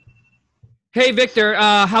Hey, Victor,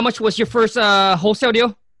 how much was your first wholesale deal?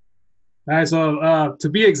 All right, so to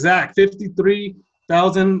be exact,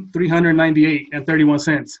 53,398 and 31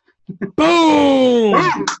 cents.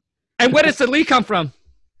 Boom! And where does the lead come from?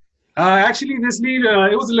 Actually, this lead,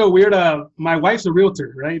 it was a little weird. My wife's a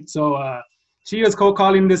realtor, right? So she was cold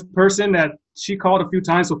calling this person that she called a few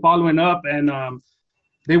times for following up, and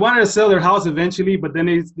they wanted to sell their house eventually, but then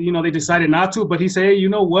they decided not to. But he said, hey, you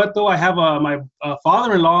know what though? I have my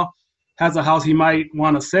father-in-law has a house he might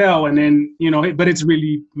want to sell, and then but it's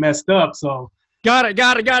really messed up. So Got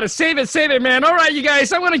it. Save it, man. All right, you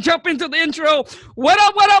guys, I'm going to jump into the intro. What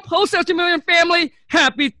up, Wholesale 2 Million family?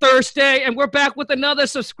 Happy Thursday, and we're back with another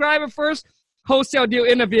subscriber first wholesale deal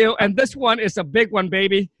interview, and this one is a big one,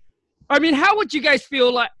 baby. I mean, how would you guys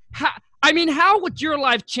feel like, how would your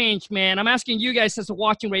life change, man? I'm asking you guys as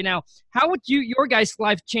watching right now, how would your guys'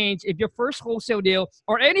 life change if your first wholesale deal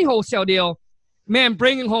or any wholesale deal, man,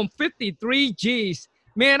 bringing home 53 G's?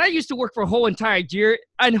 Man, I used to work for a whole entire year,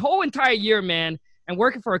 man, and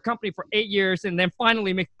working for a company for 8 years and then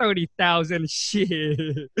finally make 30,000. Shit.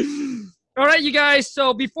 All right, you guys.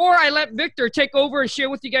 So before I let Victor take over and share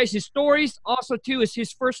with you guys his stories, also too is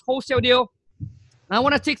his first wholesale deal. I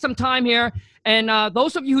want to take some time here. And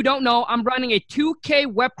those of you who don't know, I'm running a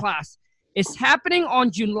 2K web class. It's happening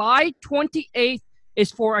on July 28th. It's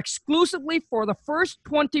for exclusively for the first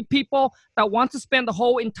 20 people that want to spend the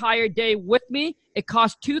whole entire day with me. It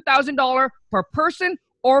costs $2,000 per person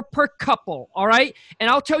or per couple, all right? And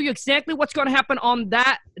I'll tell you exactly what's going to happen on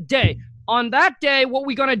that day. On that day, what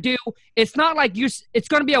we're going to do, it's not like it's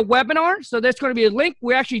going to be a webinar, so there's going to be a link.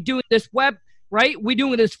 We're actually doing this right? We're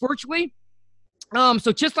doing this virtually.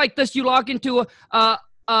 So just like this, you log into a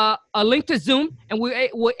link to Zoom, and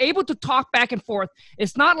we're able to talk back and forth.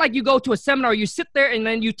 It's not like you go to a seminar, you sit there, and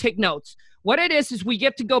then you take notes. What it is we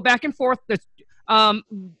get to go back and forth.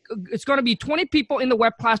 It's going to be 20 people in the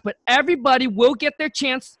web class, but everybody will get their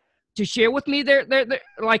chance to share with me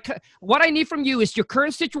like what I need from you is your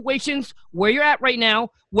current situations, where you're at right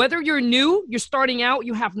now, whether you're new, you're starting out,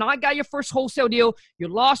 you have not got your first wholesale deal, you're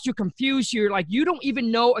lost, you're confused, you're like, you don't even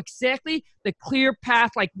know exactly the clear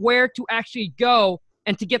path, like where to actually go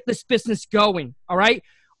and to get this business going. All right.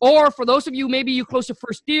 Or for those of you, maybe you close your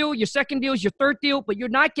first deal, your second deal is your third deal, but you're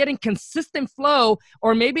not getting consistent flow,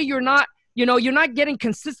 or maybe you're not getting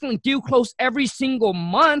consistent deal close every single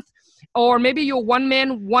month. Or maybe you're one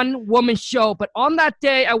man, one woman show. But on that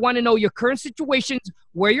day, I want to know your current situations,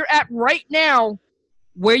 where you're at right now,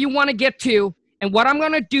 where you want to get to. And what I'm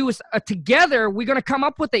going to do is together, we're going to come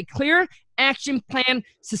up with a clear action plan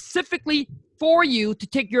specifically for you to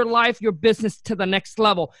take your life, your business to the next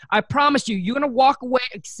level. I promise you, you're going to walk away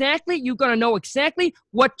you're going to know exactly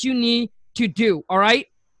what you need to do. All right.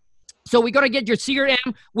 So we got to get your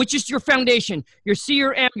CRM, which is your foundation, your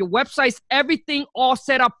CRM, your websites, everything all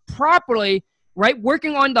set up properly, right?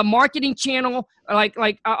 Working on the marketing channel,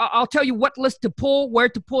 I'll tell you what list to pull, where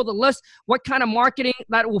to pull the list, what kind of marketing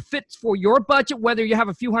that will fit for your budget, whether you have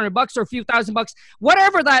a few $100 or a few $1,000,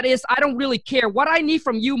 whatever that is, I don't really care. What I need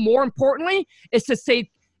from you, more importantly, is to say,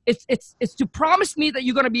 it's to promise me that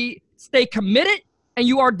you're going to stay committed and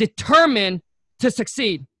you are determined to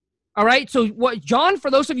succeed. All right. So John, for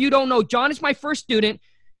those of you who don't know, John is my first student.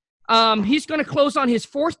 He's going to close on his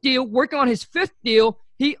fourth deal, working on his fifth deal.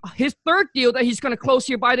 His third deal that he's going to close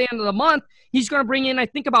here by the end of the month, he's going to bring in, I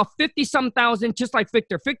think, about 50-some thousand, just like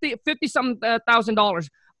Victor, 50-some $1,000.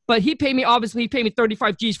 But he paid me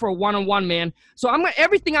 35 G's for a one-on-one, man. So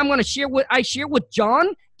everything I'm going to share with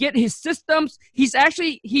John, get his systems. He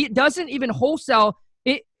doesn't even wholesale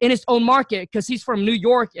it in his own market because he's from New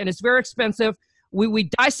York and it's very expensive. We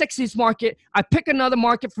dissect his market. I pick another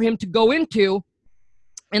market for him to go into,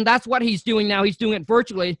 and that's what he's doing now. He's doing it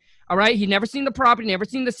virtually, all right? He never seen the property, never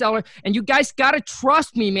seen the seller, and you guys got to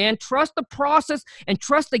trust me, man. Trust the process and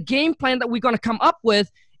trust the game plan that we're going to come up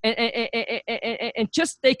with, and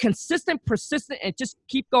just stay consistent, persistent, and just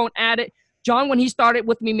keep going at it. John, when he started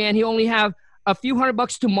with me, man, he only have a few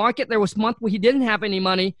 $100 to market. There was a month where he didn't have any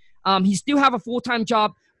money. He still have a full-time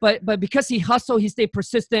job. But because he hustled, he stayed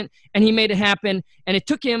persistent, and he made it happen. And it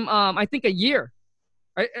took him, I think, a year.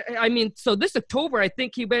 I mean, so this October, I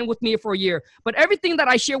think he's been with me for a year. But everything that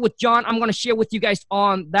I share with John, I'm going to share with you guys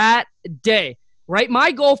on that day, right?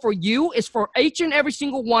 My goal for you is for each and every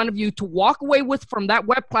single one of you to walk away from that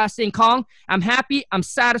web class saying, Kong, I'm happy, I'm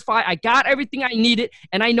satisfied, I got everything I needed,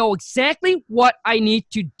 and I know exactly what I need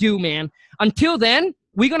to do, man. Until then,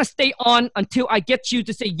 we're going to stay on until I get you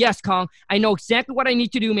to say, yes, Kong, I know exactly what I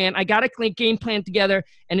need to do, man. I got a game plan together,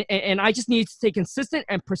 and I just need to stay consistent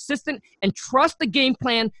and persistent and trust the game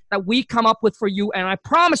plan that we come up with for you. And I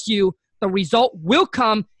promise you the result will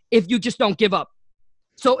come if you just don't give up.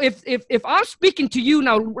 So if I'm speaking to you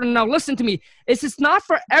now listen to me. It's not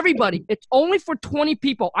for everybody. It's only for 20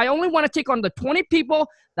 people. I only want to take on the 20 people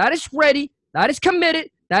that is ready, that is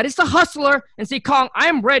committed, that is the hustler, and say, Kong, I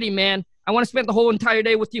am ready, man. I want to spend the whole entire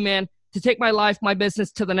day with you, man, to take my life, my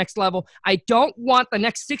business to the next level. I don't want the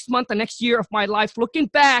next 6 months, the next year of my life looking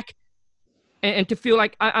back and to feel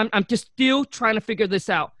like I'm just still trying to figure this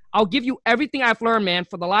out. I'll give you everything I've learned, man,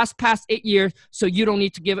 for the past 8 years, so you don't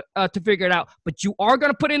need to figure it out. But you are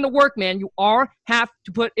going to put in the work, man. You have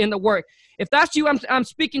to put in the work. If that's you I'm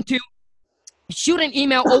speaking to, shoot an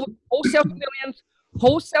email over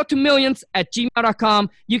wholesale2millions@gmail.com.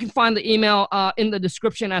 You can find the email in the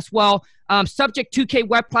description as well. Subject 2K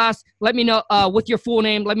web class. Let me know with your full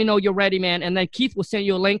name. Let me know you're ready, man. And then Keith will send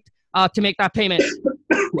you a link to make that payment.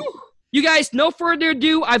 You guys, no further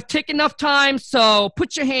ado. I've taken enough time, so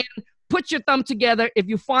put your thumb together. If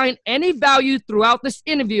you find any value throughout this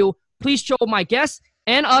interview, please show my guests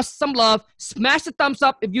and us some love. Smash the thumbs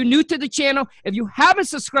up. If you're new to the channel, if you haven't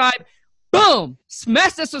subscribed, boom,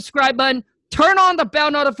 smash the subscribe button. Turn on the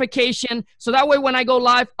bell notification so that way when I go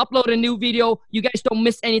live, upload a new video, you guys don't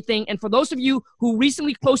miss anything. And for those of you who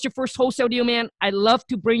recently closed your first wholesale deal, man, I'd love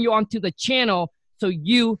to bring you onto the channel so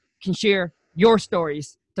you can share your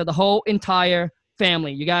stories to the whole entire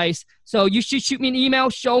family, you guys. So you should shoot me an email,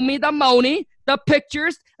 show me the money, the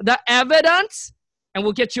pictures, the evidence, and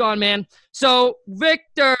we'll get you on, man. So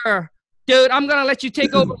Victor, dude, I'm gonna let you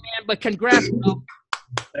take over, man, but congrats, bro.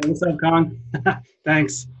 Hey, what's up, Kong?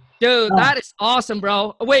 Thanks. Dude, that is awesome,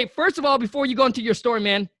 bro. Wait, first of all, before you go into your story,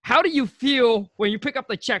 man, how do you feel when you pick up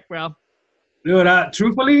the check, bro? Dude,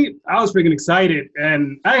 truthfully, I was freaking excited,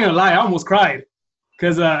 and I ain't gonna lie, I almost cried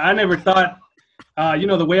because I never thought,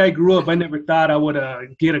 the way I grew up, I never thought I would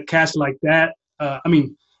get a cash like that. A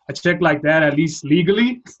check like that, at least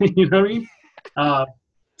legally. You know what I mean?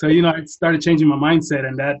 So I started changing my mindset,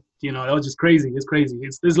 and that, it was just crazy. It's crazy.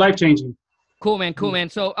 It's life changing. Cool, man. Cool,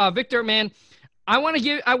 man. So, Victor, man, I want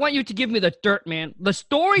you to give me the dirt, man. The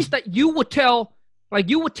stories that you would tell, like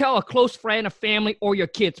you would tell a close friend, a family, or your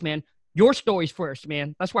kids, man. Your stories first,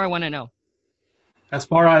 man. That's what I want to know. As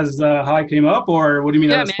far as how I came up, or what do you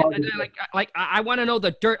mean? Yeah, man. I want to know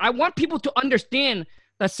the dirt. I want people to understand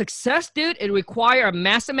that success, dude, it requires a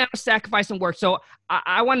massive amount of sacrifice and work. So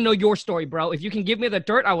I want to know your story, bro. If you can give me the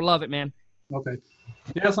dirt, I would love it, man. Okay.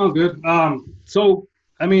 Yeah, sounds good. I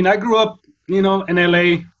grew up, in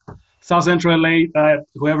LA, South Central LA.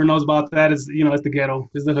 Whoever knows about that is, it's the ghetto,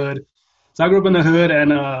 it's the hood. So I grew up in the hood,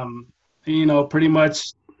 and pretty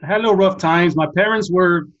much had a little rough times. My parents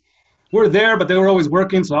were there, but they were always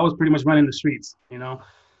working, so I was pretty much running the streets,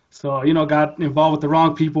 So, got involved with the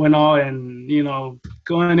wrong people and all, and,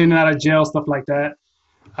 going in and out of jail, stuff like that.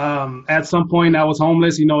 At some point, I was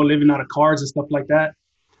homeless, living out of cars and stuff like that.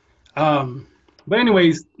 But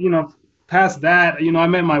anyways, past that, I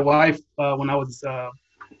met my wife when I was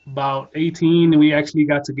about 18, and we actually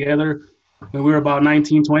got together when we were about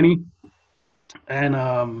 19, 20. And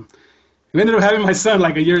we ended up having my son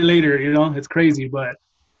like a year later, it's crazy, but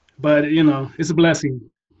it's a blessing.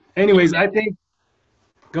 Anyways, I think,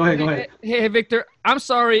 go ahead. Hey, Victor, I'm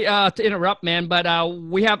sorry to interrupt, man, but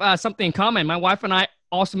we have something in common. My wife and I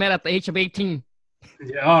also met at the age of 18.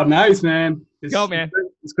 Yeah, oh, nice, man. Go, man.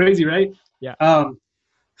 It's crazy, right? Yeah.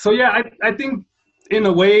 So yeah, I think in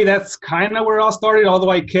a way that's kind of where it all started, although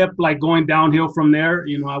I kept like going downhill from there.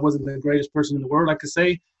 I wasn't the greatest person in the world, I could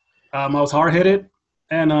say. I was hard-headed,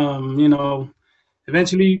 and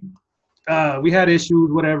eventually we had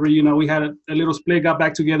issues, whatever. We had a little split, got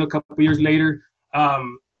back together a couple of years later,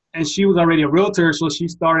 and she was already a realtor, so she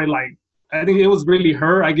started I think it was really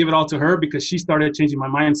her. I give it all to her because she started changing my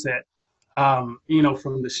mindset, from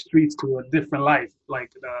the streets to a different life,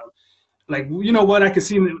 what I could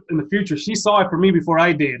see in the future. She saw it for me before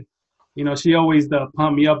I did. She always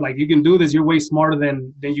pumped me up, like, you can do this. You're way smarter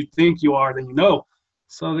than you think you are,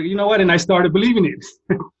 So you know what? And I started believing it.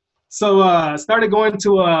 So started going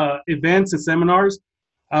to events and seminars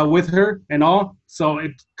with her and all. So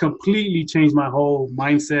it completely changed my whole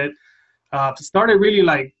mindset. Started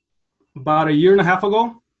really about a year and a half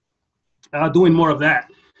ago, doing more of that.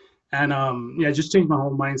 And just changed my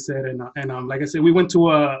whole mindset. And like I said, we went to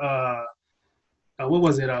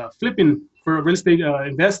flipping for real estate,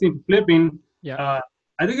 investing, flipping. Yeah.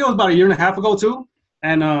 I think it was about a year and a half ago too.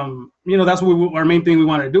 And that's what our main thing we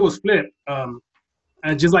wanted to do was flip.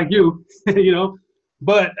 And just like you,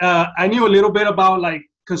 but I knew a little bit about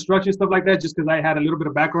construction, stuff like that, just because I had a little bit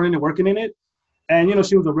of background in it, working in it. And,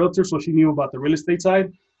 she was a realtor, so she knew about the real estate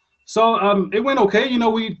side. So it went okay.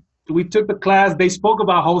 we took the class. They spoke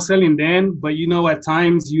about wholesaling then, but at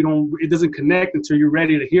times it doesn't connect until you're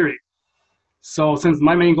ready to hear it. So since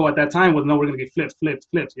my main goal at that time was, no, we're gonna get flips.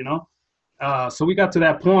 So we got to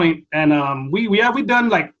that point, and we done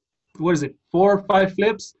like, what is it, 4 or 5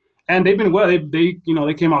 flips, and they've been well.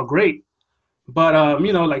 They came out great, but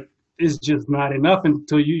like, it's just not enough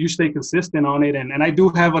until you stay consistent on it. And I do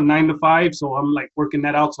have a 9 to 5, so I'm like working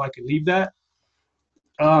that out so I can leave that.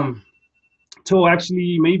 Till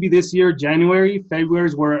actually maybe this year, January, February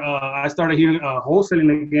is where I started hearing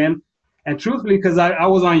wholesaling again. And truthfully, because I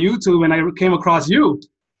was on YouTube and I came across you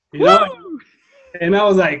know, Woo! and I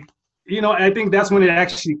was like, I think that's when it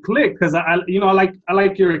actually clicked, because I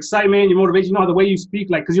like your excitement, your motivation, the way you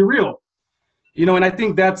speak, like, because you're real, and I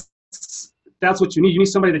think that's what you need. You need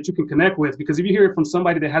somebody that you can connect with, because if you hear it from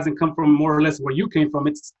somebody that hasn't come from more or less where you came from,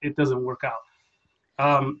 it doesn't work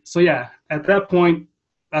out. So yeah, at that point,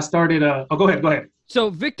 I started. Oh, go ahead. So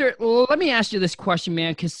Victor, let me ask you this question,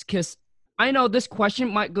 man, because I know this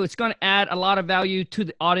question it's going to add a lot of value to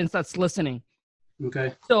the audience that's listening.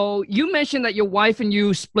 Okay. So you mentioned that your wife and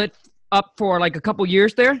you split up for like a couple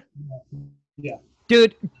years there. Yeah.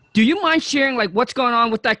 Dude, do you mind sharing like what's going on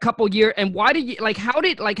with that couple year, and why did you how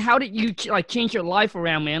did you like change your life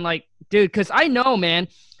around, man? Like, dude, because I know, man,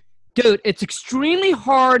 dude, it's extremely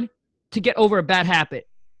hard to get over a bad habit.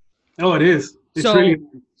 Oh, it is. It's really.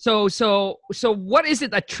 So what is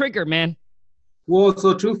it that triggered, man? Well,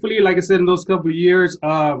 so truthfully, like I said, in those couple of years,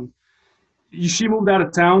 she moved out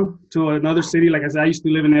of town to another city. Like I said, I used to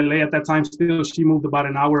live in LA at that time. Still, she moved about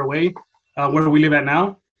an hour away, where we live at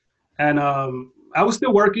now. And I was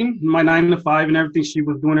still working my 9 to 5 and everything. She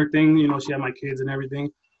was doing her thing. She had my kids and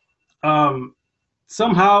everything.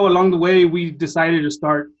 Somehow along the way, we decided to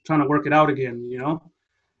start trying to work it out again.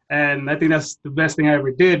 And I think that's the best thing I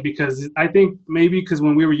ever did, because I think maybe because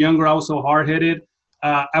when we were younger, I was so hard-headed.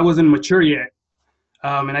 I wasn't mature yet.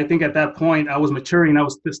 And I think at that point I was maturing. I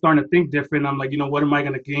was starting to think different. I'm like, what am I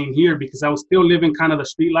going to gain here? Because I was still living kind of the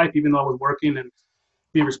street life, even though I was working and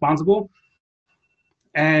being responsible.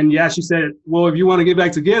 And yeah, she said, well, if you want to get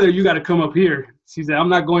back together, you got to come up here. She said, I'm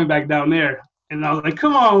not going back down there. And I was like,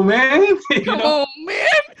 come on, man. Come on, man.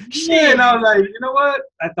 Yeah, and I was like, you know what?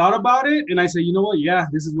 I thought about it, and I said, you know what? Yeah,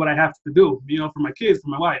 this is what I have to do, for my kids, for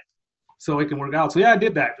my wife, so it can work out. So yeah, I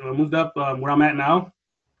did that. I moved up where I'm at now,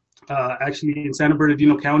 actually in San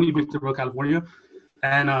Bernardino County, Victorville, California.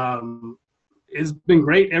 And it's been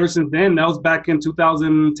great ever since then. That was back in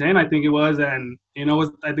 2010, I think it was. And, I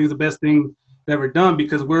think it's the best thing we've ever done,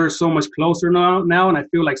 because we're so much closer now, and I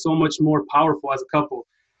feel like so much more powerful as a couple.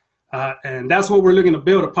 And that's what we're looking to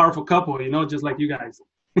build, a powerful couple, just like you guys.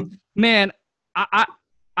 Man, I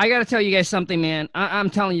got to tell you guys something, man. I'm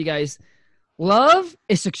telling you guys, love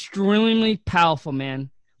is extremely powerful, man.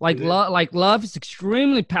 Love is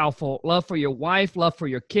extremely powerful. Love for your wife, love for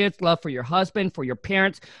your kids, love for your husband, for your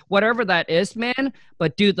parents, whatever that is, man.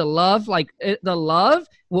 But dude, the love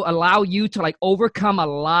will allow you to overcome a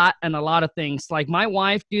lot of things. Like my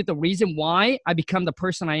wife, dude, the reason why I become the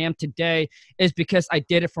person I am today is because I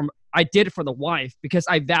did it for the wife, because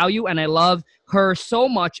I value and I love her so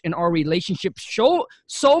much in our relationship, so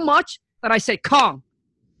much that I said, Kong,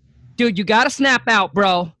 dude, you got to snap out,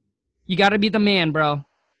 bro. You got to be the man, bro.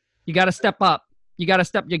 You got to step up. You got to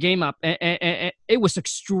step your game up. And it was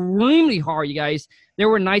extremely hard, you guys. There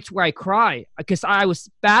were nights where I cried because I was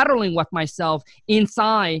battling with myself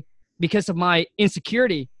inside because of my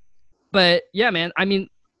insecurity. But yeah, man, I mean,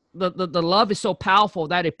 the love is so powerful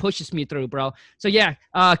that it pushes me through, bro. So yeah,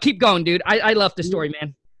 keep going, dude. I love the story,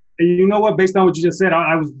 man. You know what? Based on what you just said,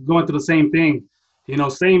 I was going through the same thing.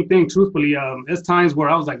 Same thing. Truthfully, there's times where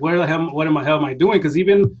I was like, what the hell am I doing? Because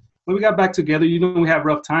even when we got back together, we have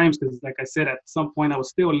rough times, because like I said, at some point I was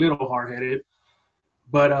still a little hard-headed.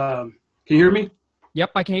 But can you hear me?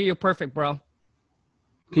 Yep, I can hear you perfect, bro.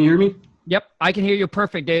 Can you hear me? Yep, I can hear you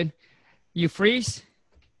perfect, dude. You freeze?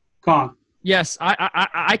 Con. Yes,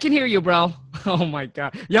 I can hear you, bro. Oh my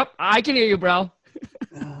God. Yep, I can hear you, bro.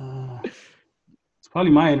 It's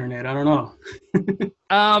probably my internet. I don't know.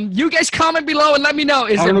 You guys comment below and let me know.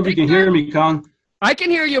 I don't know if you can hear me, Con. I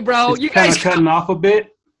can hear you, bro. It's kind of cutting off a bit.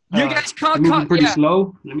 You guys pretty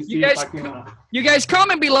slow. Let me see if I can. You guys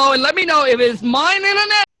comment below and let me know if it's mine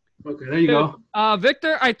internet. Okay, there you go.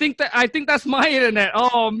 Victor, I think that's my internet.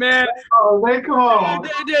 Oh man. Oh man, come on.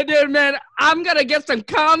 Dude, man, I'm gonna get some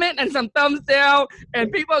comment and some thumbs down,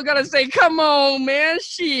 and people are gonna say, "Come on, man,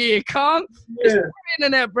 shit, come." Yeah. It's my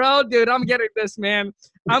internet, bro. Dude, I'm getting this, man.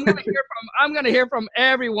 I'm gonna hear from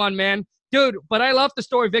everyone, man. Dude, but I love the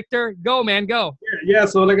story, Victor. Go, man, go. Yeah.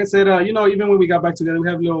 So like I said, even when we got back together, we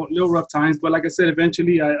have little rough times. But like I said,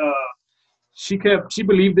 eventually she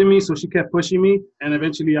believed in me, so she kept pushing me, and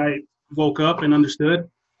eventually I woke up and understood.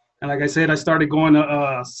 And like I said, I started going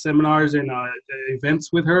to seminars and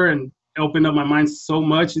events with her, and it opened up my mind so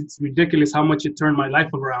much. It's ridiculous how much it turned my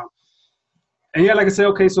life around. And yeah, like I said,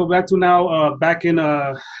 okay, so back to now, back in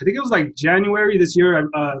I think it was like January this year,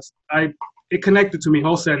 I it connected to me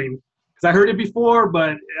wholesaling because I heard it before,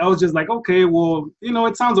 but I was just like, okay, well,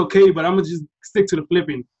 it sounds okay, but I'm gonna just stick to the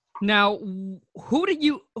flipping. Now, who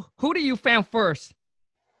do you found first?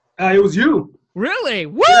 It was you. Really? Yeah,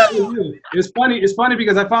 it was Woo! you. It's funny. It's funny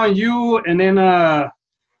because I found you, and then I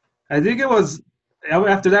think it was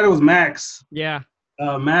after that it was Max, Yeah.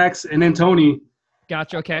 Max, and then Tony.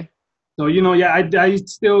 Gotcha. Okay. So yeah, I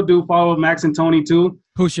still do follow Max and Tony too.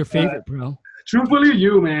 Who's your favorite, bro? Truthfully,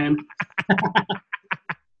 you, man.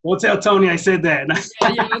 Don't tell Tony I said that.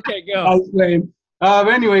 Yeah. Okay. I Go. was playing.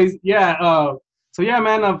 Anyways, yeah. So yeah,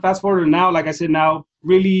 man. Fast forward to now, like I said, now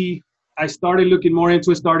really, I started looking more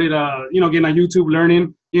into it. Started, getting on YouTube,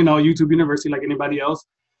 learning. YouTube University, like anybody else.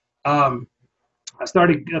 Um, I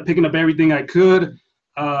started picking up everything I could,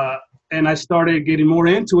 and I started getting more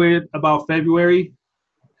into it about February.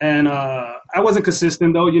 And I wasn't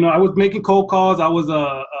consistent though. I was making cold calls. I was,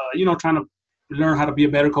 trying to learn how to be a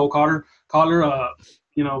better cold caller.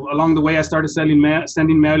 Along the way, I started sending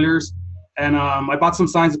mailers, and I bought some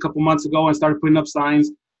signs a couple months ago and started putting up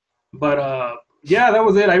signs. But yeah, that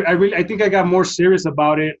was it. I think I got more serious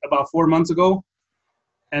about it about 4 months ago,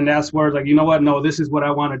 and that's where like, you know what? No, this is what I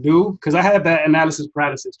want to do, because I had that analysis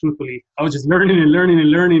paralysis. Truthfully, I was just learning and learning and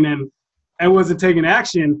learning, and I wasn't taking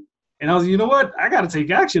action. And I was, you know what? I got to take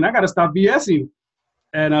action. I got to stop BSing.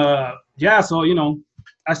 And yeah, so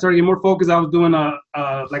I started getting more focused. I was doing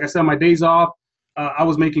like I said, my days off. I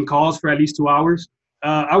was making calls for at least 2 hours.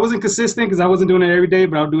 I wasn't consistent because I wasn't doing it every day,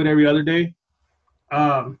 but I'll do it every other day.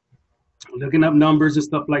 Um, Looking up numbers and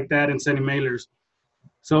stuff like that and sending mailers.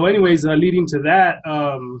 So anyways, leading to that,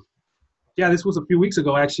 yeah, this was a few weeks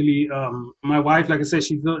ago actually. My wife, like I said,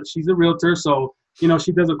 she's a realtor, so she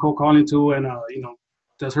does a cold calling too, and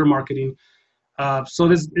does her marketing.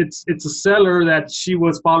 So it's a seller that she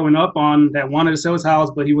was following up on that wanted to sell his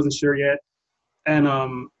house, but he wasn't sure yet. And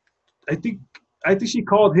I think I think she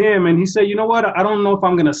called him and he said, you know what, I don't know if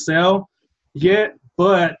I'm gonna sell yet,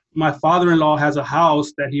 but my father-in-law has a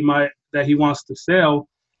house that he wants to sell,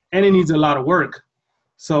 and it needs a lot of work.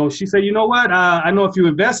 So she said, you know what, I know a few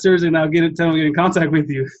investors, and tell them to get in contact with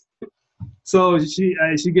you. So she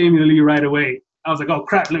gave me the lead right away. I was like, oh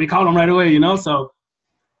crap, let me call them right away, So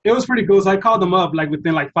it was pretty cool. So I called them up like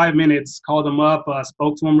within like 5 minutes. Called them up,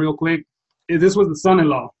 spoke to him real quick. This was the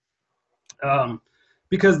son-in-law,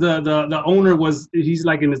 because the owner he's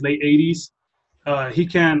like in his late 80s. He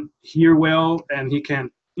can't hear well, and he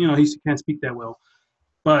can't speak that well.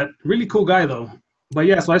 But really cool guy though. But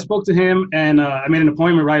yeah, so I spoke to him, and I made an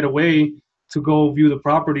appointment right away to go view the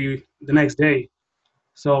property the next day.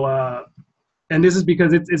 So and this is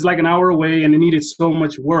because it's like an hour away and it needed so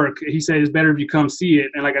much work. He said it's better if you come see it.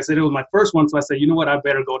 And like I said, it was my first one, so I said, you know what, I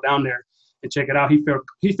better go down there and check it out. He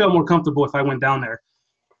felt more comfortable if I went down there.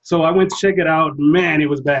 So I went to check it out. Man, it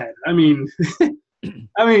was bad. I mean,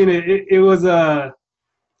 it's a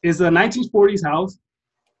 1940s house,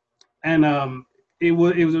 and it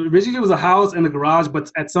was originally it was a house and a garage, but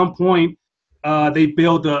at some point they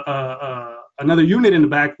built another unit in the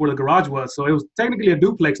back where the garage was. So it was technically a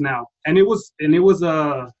duplex now, and it was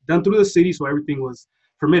done through the city, so everything was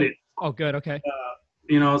permitted. Oh, good. Okay.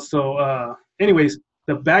 So anyways,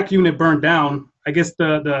 the back unit burned down. I guess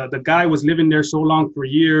the guy was living there so long for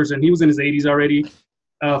years, and he was in his 80s already.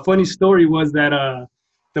 Funny story was that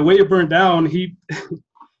the way it burned down, he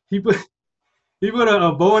he put he put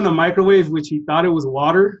a bowl in the microwave, which he thought it was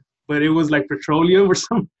water, but it was like petroleum or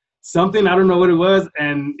something. I don't know what it was,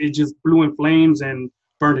 and it just blew in flames and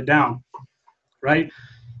burned it down. Right.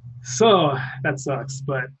 So that sucks.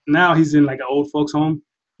 But now he's in like an old folks home.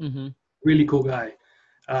 Mm-hmm. Really cool guy.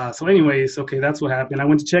 So anyways, okay, that's what happened. I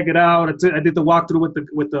went to check it out. I did the walkthrough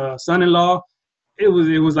with the son-in-law. It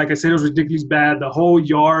was like I said, it was ridiculously bad. The whole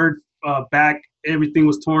yard back, everything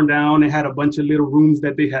was torn down. It had a bunch of little rooms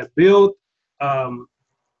that they had built.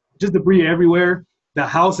 Just debris everywhere. The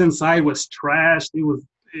house inside was trashed. The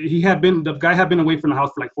guy had been away from the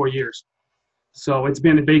house for like 4 years. So it's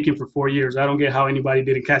been vacant for 4 years. I don't get how anybody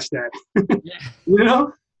didn't catch that. Yeah.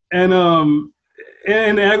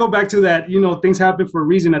 And I go back to that, things happen for a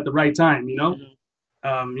reason at the right time,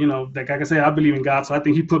 Mm-hmm. like I say, I believe in God, so I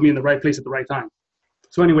think he put me in the right place at the right time.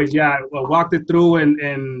 So anyways, yeah, I walked it through,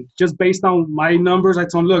 and just based on my numbers, I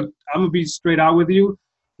told him, look, I'm gonna be straight out with you.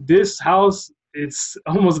 This house, it's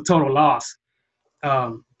almost a total loss.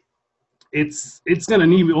 it's gonna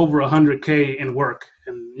need over 100K in work,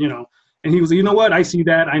 and and he was like, you know what, I see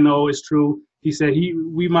that, I know it's true. He said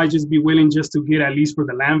we might just be willing just to get at least for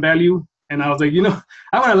the land value. And I was like,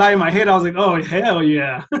 I'm gonna lie, in my head I was like, oh hell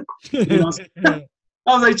yeah. you know I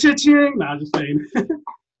was like, cha-ching. No, I'm just saying.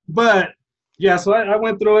 But yeah, so I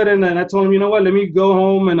went through it, and then I told him, you know what, let me go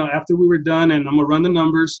home, and after we were done, and I'm gonna run the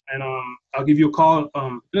numbers, and I'll give you a call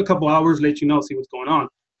in a couple hours, let you know, see what's going on.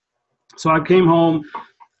 So I came home,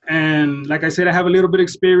 and like I said, I have a little bit of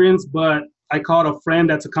experience, but I called a friend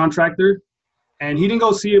that's a contractor, and he didn't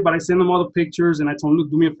go see it, but I sent him all the pictures, and I told him,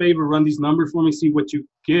 look, do me a favor, run these numbers for me, see what you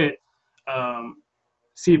get,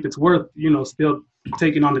 see if it's worth, still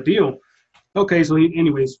taking on the deal. Okay, so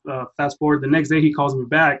anyways, fast forward, the next day he calls me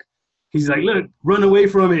back. He's like, look, run away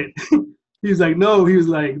from it. He's like, no, he was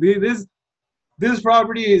like, this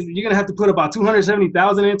property is, you're gonna have to put about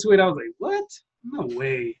 270,000 into it. I was like, what? No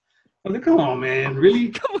way. I was like, come on, man, really?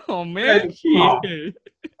 Come on, man. Like, come on.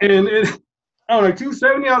 And I was like,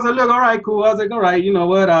 270. I was like, look, all right, cool. I was like, all right, you know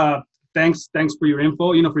what? Thanks for your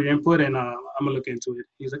info, for your input, and I'm gonna look into it.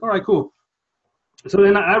 He's like, all right, cool. So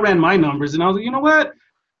then I ran my numbers, and I was like, you know what?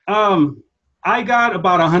 I got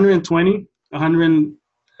about 120,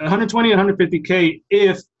 150K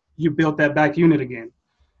if you built that back unit again,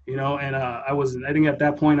 and I think at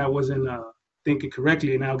that point I wasn't thinking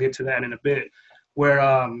correctly, and I'll get to that in a bit.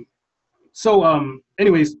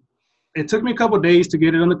 Anyways, it took me a couple of days to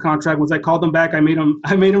get it on the contract. Once I called them back, I made them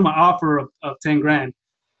an offer of 10 grand,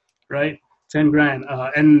 right? 10 grand.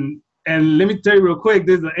 And let me tell you real quick,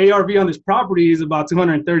 the ARV on this property is about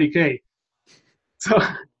 230K.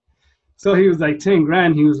 So he was like, 10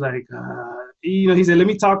 grand. He was like, he said, let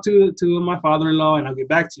me talk to my father-in-law and I'll get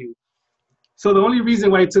back to you. So the only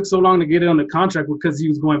reason why it took so long to get it on the contract was because he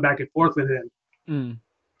was going back and forth with him.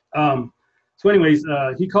 So anyways,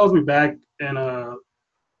 he calls me back, and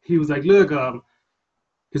he was like, look,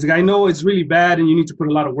 he's like, I know it's really bad and you need to put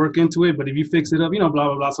a lot of work into it, but if you fix it up, blah,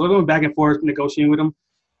 blah, blah. So I went back and forth negotiating with him.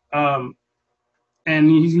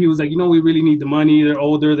 And he was like, we really need the money. They're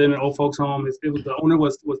older than an old folks home. The owner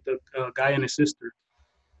was the guy and his sister.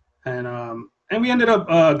 And we ended up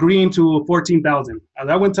agreeing to 14,000.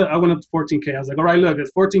 I went up to 14K. I was like, all right, look,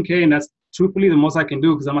 it's 14K, and that's truthfully the most I can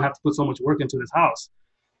do because I'm gonna have to put so much work into this house.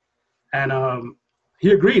 And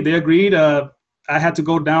he agreed. They agreed. I had to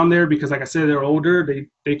go down there because, like I said, they're older.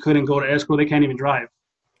 They couldn't go to escrow. They can't even drive.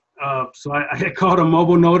 So I called a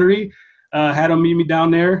mobile notary, had them meet me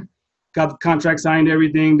down there, got the contract signed,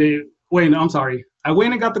 everything. I'm sorry. I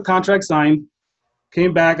went and got the contract signed,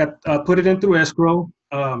 came back, I put it in through escrow.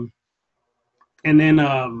 And then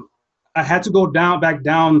I had to go back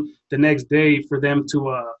down the next day for them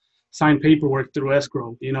to sign paperwork through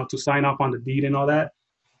escrow, to sign off on the deed and all that.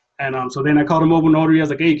 And so then I called a mobile notary. I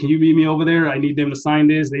was like, hey, can you meet me over there? I need them to sign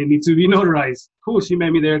this. They need to be notarized. Cool. She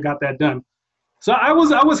met me there, got that done. So I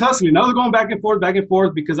was hustling. I was going back and forth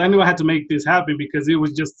because I knew I had to make this happen because it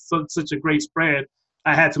was just such a great spread.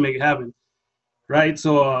 I had to make it happen. Right.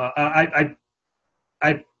 So I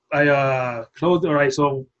closed. All right.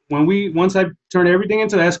 So once I turned everything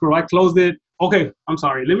into escrow, I closed it. Okay. I'm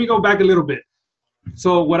sorry. Let me go back a little bit.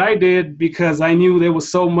 So what I did, because I knew there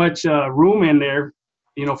was so much room in there,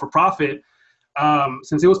 for profit,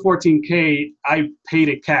 since it was 14K, I paid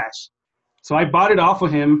it cash. So I bought it off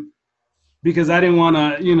of him because I didn't want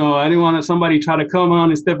to, somebody try to come on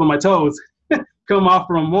and step on my toes, come off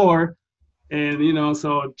from more. And,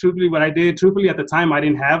 so truthfully, what I did, at the time, I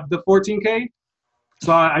didn't have the 14K.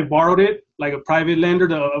 So I borrowed it like a private lender,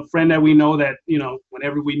 a friend that we know that,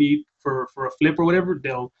 whenever we need for a flip or whatever,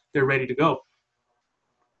 they're ready to go.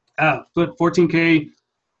 But 14K,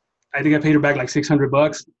 I think I paid her back like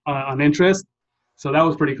 $600 on interest. So that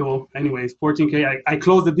was pretty cool. Anyways, 14K, I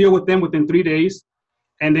closed the deal with them within 3 days.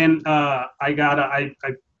 And then I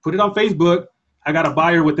put it on Facebook. I got a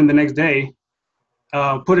buyer within the next day,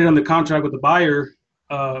 put it on the contract with the buyer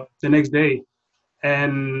the next day.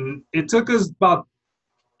 And it took us about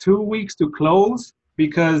 2 weeks to close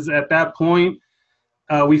because at that point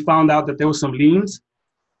we found out that there was some liens.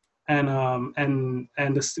 And I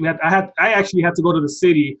actually had to go to the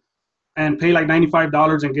city and pay like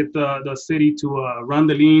 $95 and get the city to run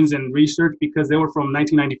the liens and research because they were from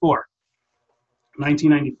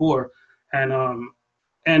 1994.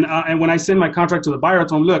 And when I sent my contract to the buyer, I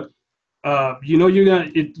told him, look, you're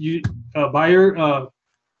gonna buyer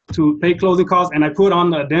to pay closing costs, and I put on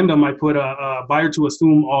the addendum, I put a buyer to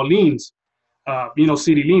assume all liens,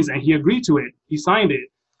 city liens, and he agreed to it. He signed it.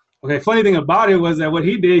 Okay, funny thing about it was that what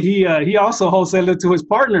he did, he also wholesaled it to his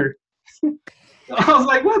partner. I was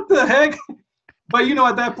like, what the heck? But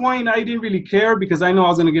at that point, I didn't really care because I know I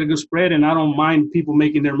was gonna get a good spread, and I don't mind people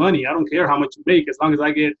making their money. I don't care how much you make as long as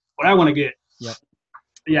I get what I want to get. Yep.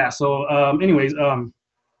 Yeah. So, anyways,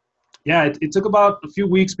 yeah, it took about a few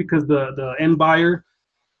weeks because the end buyer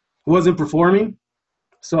wasn't performing.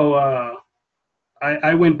 So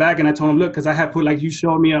I went back and I told him, look, because I had put, like you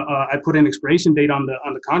showed me, I put an expiration date on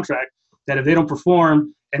the contract that if they don't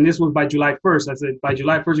perform, and this was by July 1st, I said by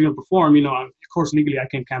July 1st you're gonna perform. Of course legally I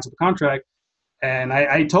can't cancel the contract. And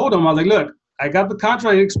I told him, I was like, look, I got the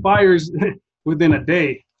contract, it expires within a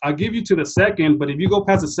day. I'll give you to the second, but if you go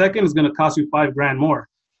past the second, it's gonna cost you $5,000 more.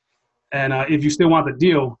 And if you still want the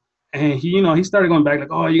deal, and he started going back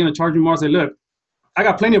like, oh, you're gonna charge me more. I said, look, I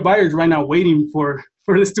got plenty of buyers right now waiting for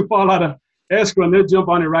this to fall out of escrow, and they'll jump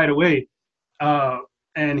on it right away.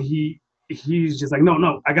 And he's just like,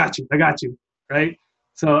 no, I got you, right?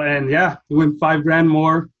 So, and yeah, it went $5,000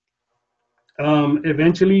 more.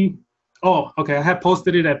 Eventually, oh, okay, I had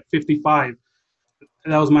posted it at 55.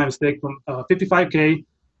 That was my mistake, from 55K,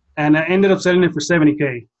 and I ended up selling it for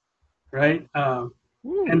 70K, right?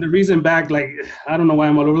 And the reason back, like, I don't know why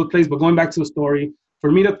I'm all over the place, but going back to the story,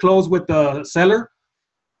 for me to close with the seller,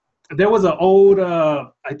 there was an old, I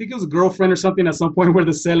think it was a girlfriend or something at some point where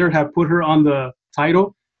the seller had put her on the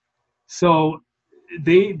title. So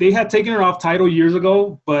they had taken her off title years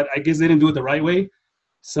ago, but I guess they didn't do it the right way.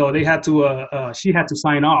 So they had to, she had to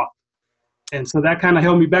sign off. And so that kind of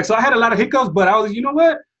held me back. So I had a lot of hiccups, but I was, you know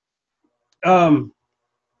what?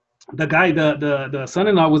 The guy, the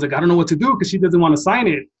son-in-law was like, I don't know what to do because she doesn't want to sign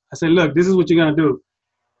it. I said, look, this is what you're going to do.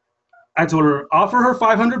 I told her, offer her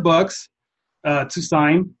 $500 to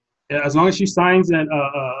sign, as long as she signs and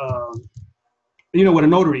with a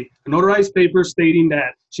notary, a notarized paper stating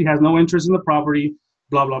that she has no interest in the property,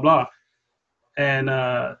 blah blah blah. And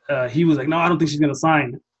he was like, no, I don't think she's gonna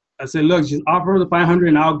sign. I said, look, just offer her the 500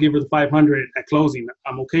 and I'll give her the 500 at closing.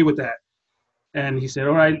 I'm okay with that. And he said,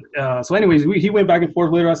 all right. So anyways, he went back and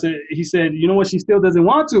forth later. He said, you know what? She still doesn't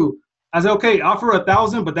want to. I said, okay, offer her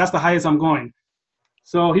 1,000, but that's the highest I'm going.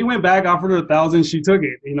 So he went back, offered her 1,000. She took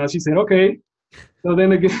it. She said, okay. So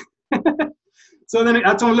then again, so then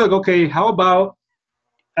I told him, look, okay, how about,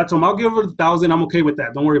 I told him, I'll give her 1,000. I'm okay with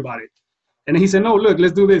that. Don't worry about it. And then he said, no, look,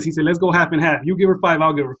 let's do this. He said, let's go half and half. You give her 5,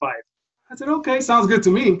 I'll give her 5. I said, okay, sounds good to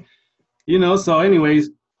me. So anyways,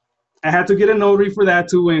 I had to get a notary for that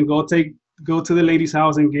too and go to the lady's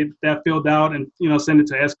house and get that filled out and, send it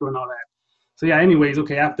to escrow and all that. So yeah, anyways,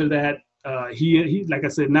 okay, after that, he like I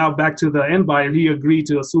said, now back to the end buyer, he agreed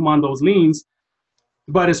to assume on those liens,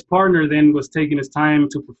 but his partner then was taking his time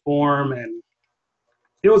to perform, and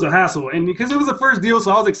it was a hassle. And because it was the first deal,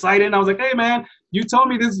 so I was excited, and I was like, hey man, you told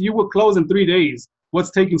me this, you would close in 3 days.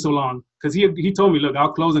 What's taking so long? Because he told me, look,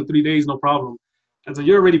 I'll close in 3 days, no problem. And so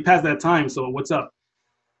you're already past that time, so what's up?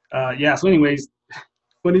 Yeah, so anyways,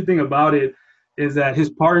 funny thing about it is that his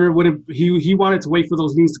partner he wanted to wait for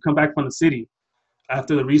those liens to come back from the city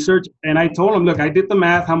after the research. And I told him, look, I did the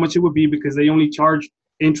math, how much it would be, because they only charge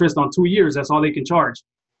interest on 2 years. That's all they can charge.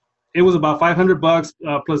 It was about $500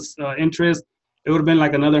 plus interest. It would have been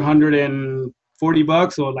like another $140,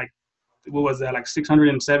 or like, what was that? Like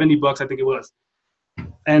 $670, I think it was.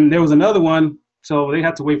 And there was another one, so they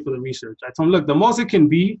had to wait for the research. I told him, look, the most it can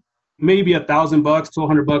be, maybe $1,000,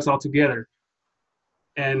 $1,200 altogether.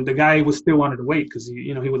 And the guy was still wanted to wait because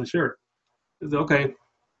he wasn't sure. He said, okay.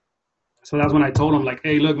 So that's when I told him, like,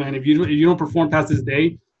 hey, look, man, if you don't perform past this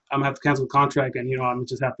day, I'm gonna have to cancel the contract, and I'm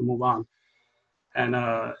just have to move on. And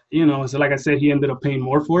so like I said, he ended up paying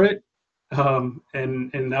more for it, and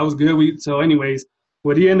that was good. So anyways,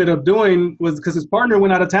 what he ended up doing was, because his partner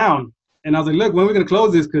went out of town, and I was like, look, when are we gonna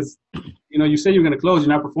close this? Because you say you're gonna close,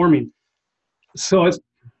 you're not performing. So I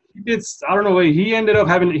don't know. He ended up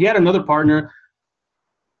he had another partner,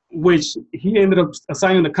 which he ended up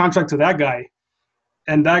assigning the contract to that guy.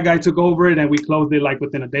 And that guy took over it, and we closed it like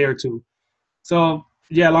within a day or two. So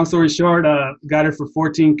yeah, long story short, got it for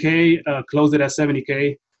 14K, closed it at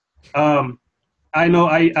 70K. I know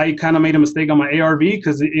I kind of made a mistake on my ARV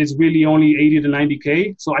because it's really only 80 to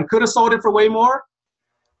 90K. So I could have sold it for way more,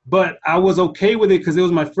 but I was okay with it because it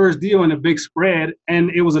was my first deal and a big spread, and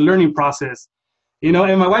it was a learning process. And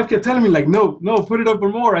my wife kept telling me, like, no, put it up for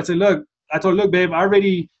more. I told her, look, babe, I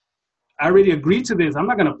already agreed to this. I'm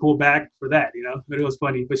not gonna pull back for that, But it was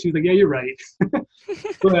funny. But she was like, yeah, you're right.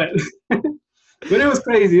 but it was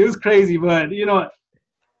crazy. It was crazy. But it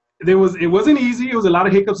wasn't easy. It was a lot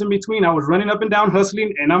of hiccups in between. I was running up and down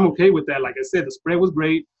hustling, and I'm okay with that. Like I said, the spread was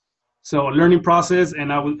great. So a learning process,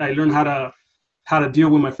 and I learned how to deal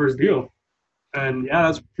with my first deal. And yeah,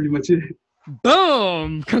 that's pretty much it.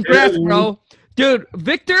 Boom! Congrats, bro. Dude,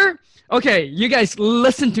 Victor, okay, you guys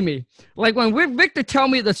listen to me. Like when Victor tell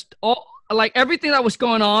me this, all like everything that was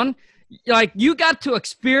going on, like you got to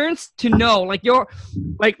experience to know. Like you're,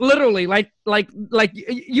 like literally,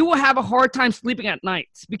 you will have a hard time sleeping at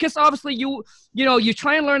nights because obviously you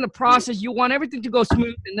try and learn the process. You want everything to go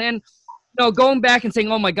smooth, and then going back and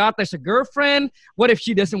saying, "Oh my God, there's a girlfriend. What if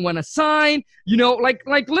she doesn't want to sign?" Like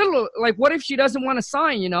what if she doesn't want to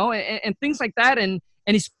sign? And things like that, and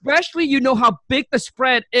especially how big the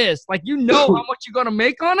spread is. Like how much you're gonna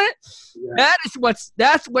make on it. Yeah.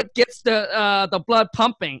 That's what gets the blood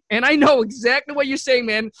pumping. And I know exactly what you're saying,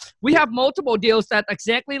 man. We have multiple deals that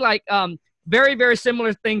exactly like very very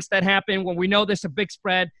similar things that happen when we know there's a big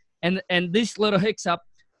spread, and these little hiccups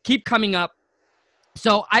keep coming up.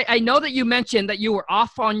 So I know that you mentioned that you were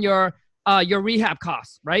off on your rehab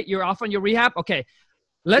costs, right? You're off on your rehab. Okay,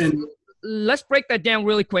 let's break that down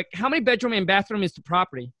really quick. How many bedroom and bathroom is the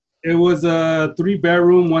property? It was a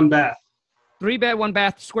 3-bedroom, 1-bath. 3-bed,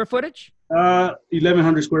 1-bath. Square footage?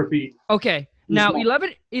 1,100 square feet. Okay, now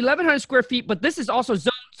 1,100 square feet, but this is also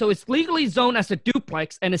zoned, so it's legally zoned as a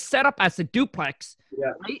duplex and it's set up as a duplex.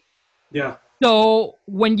 Yeah. Right? Yeah. So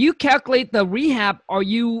when you calculate the rehab, are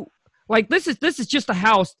you like this is just a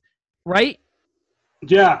house, right?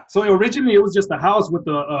 Yeah. So originally it was just a house with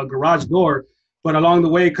a garage door, but along the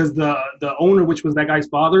way, because the owner, which was that guy's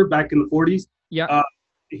father back in the 40s, yeah,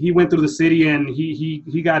 he went through the city and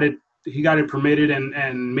he got it permitted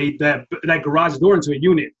and made that garage door into a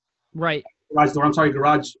unit. Right. Garage door. I'm sorry,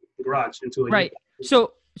 garage into a right. unit.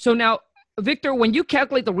 So now, Victor, when you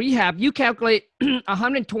calculate the rehab, you calculate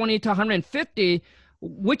 120 to 150,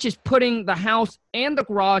 which is putting the house and the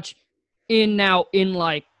garage in are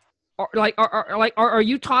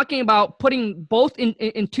you talking about putting both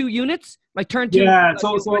in 2 units, like turn 2? Yeah.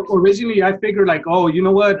 So originally I figured like, oh, you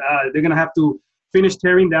know what? They're gonna have to finish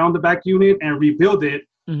tearing down the back unit and rebuild it,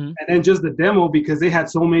 and then just the demo because they had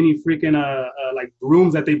so many freaking like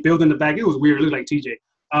rooms that they built in the back. It was weird. It looked like TJ.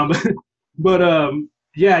 But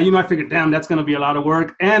yeah, I figured, damn, that's gonna be a lot of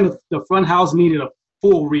work, and the front house needed a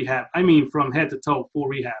full rehab. I mean, from head to toe, full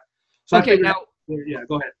rehab. So okay, now yeah,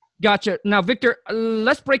 go ahead. Gotcha. Now, Victor,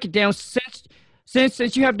 let's break it down.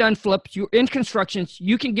 Since you have done flips, you're in constructions,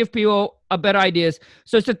 you can give people a better ideas.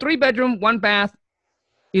 So it's a 3-bedroom, 1-bath,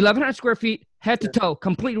 1,100 square feet, head to toe,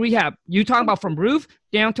 complete rehab. You talking about from roof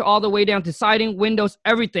down to all the way down to siding, windows,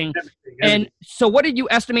 everything. And so, what did you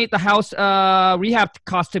estimate the house rehab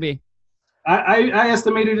cost to be? I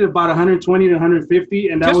estimated it about 120 to 150,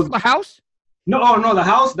 and that just was the house. No, the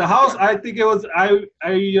house. I think it was. I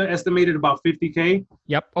estimated about 50K.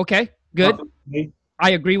 Yep. Okay. Good.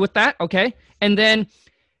 I agree with that. Okay. And then,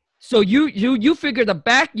 so you figure the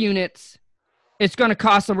back units, it's going to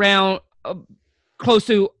cost around close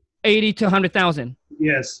to 80 to 100,000.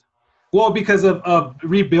 Yes. Well, because of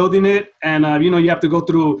rebuilding it, and you have to go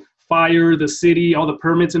through fire, the city, all the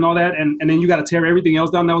permits and all that, and then you got to tear everything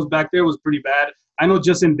else down that was back there. It was pretty bad. I know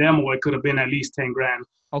just in demo it could have been at least 10 grand.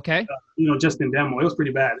 Okay. Just in demo, it was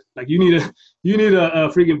pretty bad. Like you need a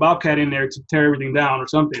freaking bobcat in there to tear everything down or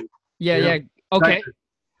something. Yeah. Okay.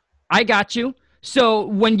 I got you. So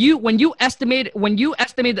when you estimate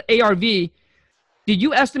the ARV, did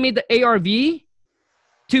you estimate the ARV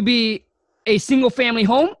to be a single family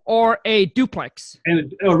home or a duplex?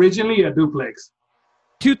 And originally a duplex.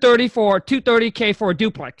 230K for a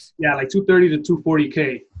duplex. Yeah, like 230 to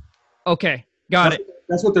 240K. Okay, got it.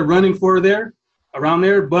 That's what they're running for there, around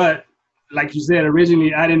there. But like you said,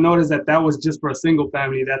 originally I didn't notice that was just for a single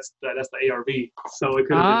family. That's the ARV. So it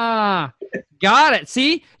could have been. Got it.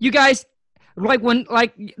 See, you guys, like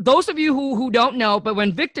those of you who don't know, but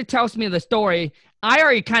when Victor tells me the story, I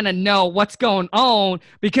already kind of know what's going on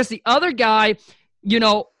because the other guy,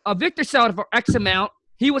 Victor sold it for X amount.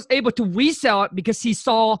 He was able to resell it because he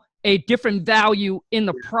saw a different value in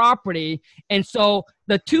the property. And so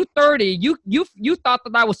the 230, you thought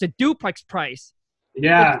that was a duplex price.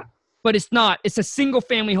 Yeah. But it's not. It's a single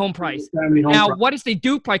family home price. What is the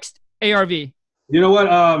duplex ARV? You know what?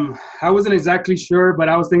 I wasn't exactly sure, but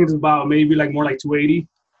I was thinking it's about maybe like more like 280.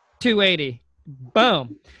 280.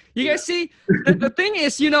 Boom. You guys see, the thing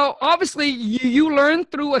is, obviously you learn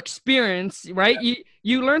through experience, right?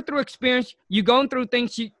 You learn through experience. You going through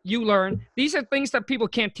things you learn. These are things that people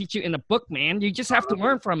can't teach you in a book, man. You just have to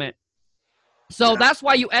learn from it. So that's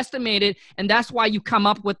why you estimate it, and that's why you come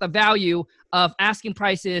up with the value of asking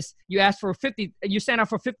prices. You ask for 50. You sent out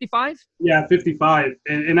for 55? Yeah, 55.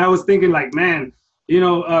 And I was thinking like, man,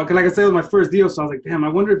 because like I said, it was my first deal. So I was like, damn, I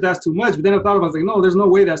wonder if that's too much. But then I thought about it, I was like, no, there's no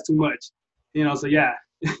way that's too much. So yeah.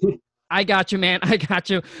 I got you, man. I got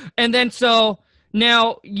you. And then so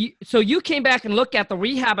Now, so you came back and looked at the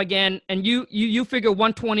rehab again, and you figured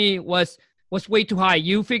 120 was way too high.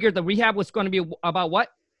 You figured the rehab was going to be about what?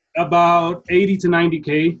 About 80 to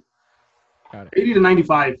 90K. Got it. 80 to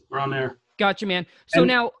 95 around there. Gotcha, man. So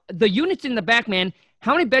now the units in the back, man.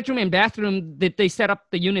 How many bedroom and bathroom did they set up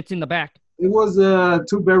the units in the back? It was a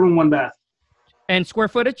 2-bedroom, 1-bath. And square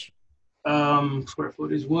footage? Square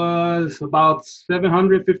footage was about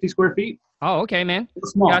 750 square feet. Oh, okay, man. It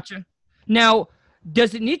was small. Gotcha. Now,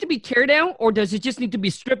 does it need to be tear down, or does it just need to be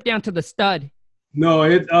stripped down to the stud? No,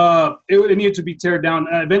 it needed to be teared down.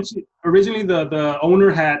 Originally, the owner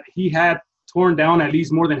had torn down at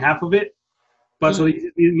least more than half of it, but so he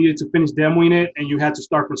needed to finish demoing it, and you had to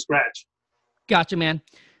start from scratch. Gotcha, man.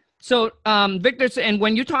 So, Victor, and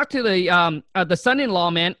when you talked to the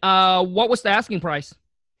son-in-law, man, what was the asking price?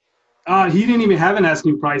 He didn't even have an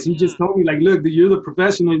asking price. He just told me, like, look, you're the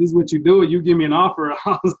professional. This is what you do. You give me an offer.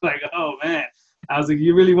 I was like, oh, man. I was like,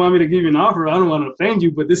 you really want me to give you an offer? I don't want to offend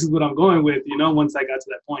you, but this is what I'm going with, once I got to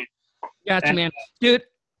that point. Gotcha, man. Dude,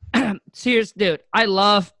 serious, dude. I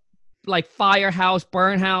love, like, firehouse,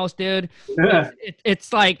 burn house, dude. Yeah.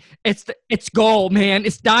 It's like, it's gold, man.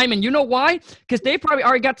 It's diamond. You know why? Because they probably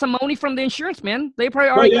already got some money from the insurance, man. They probably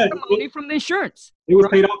already got some money from the insurance. It was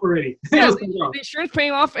paid off already. Yeah, the insurance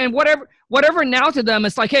paying off, and whatever now to them,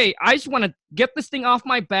 it's like, hey, I just want to get this thing off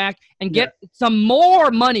my back and get some more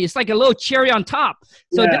money. It's like a little cherry on top.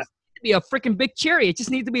 So it doesn't need to be a freaking big cherry. It just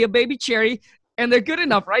needs to be a baby cherry, and they're good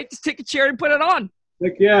enough, right? Just take a cherry and put it on.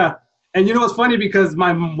 Like, yeah. And you know what's funny? Because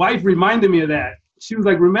my wife reminded me of that. She was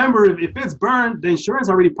like, remember, if it's burned, the insurance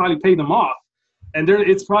already probably paid them off. And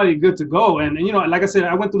it's probably good to go. And like I said,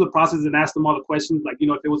 I went through the process and asked them all the questions, like,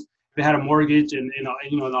 if they had a mortgage and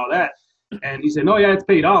and all that. And he said, no, yeah, it's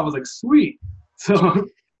paid off. I was like, sweet. So,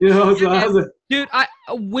 so I was like, dude,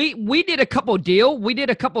 we did a couple deal. We did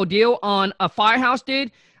a couple deal on a firehouse,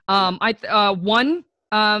 dude. That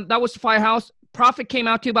was the firehouse. Profit came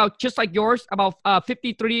out to about, just like yours, about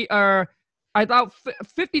 53 or I thought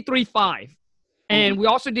 53.5. And we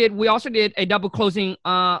also did a double closing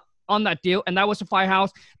on that deal, and that was a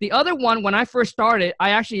firehouse. The other one, when I first started,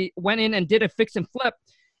 I actually went in and did a fix and flip,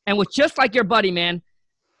 and was just like your buddy, man.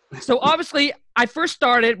 So obviously, I first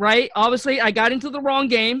started, right? Obviously, I got into the wrong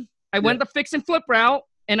game. I went the fix and flip route,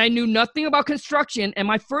 and I knew nothing about construction. And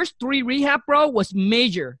my first 3 rehab, bro, was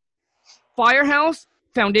major. Firehouse,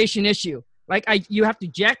 foundation issue. Like, you have to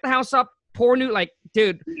jack the house up, pour new, like,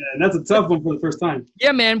 dude. Yeah, and that's a tough one for the first time.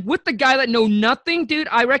 Yeah, man. With the guy that know nothing, dude,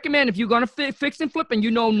 I recommend if you're going to fix and flip and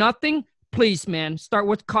you know nothing, please, man, start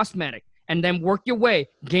with cosmetic and then work your way.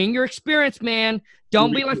 Gain your experience, man.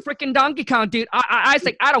 Don't be like freaking Donkey Kong, dude. I was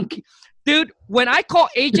like, I don't care. Dude, when I call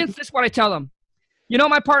agents, this is what I tell them.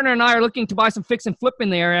 My partner and I are looking to buy some fix and flip in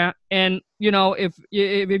the area. And,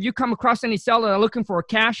 if you come across any seller that are looking for a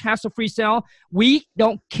cash, hassle-free sale, we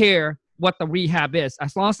don't care what the rehab is.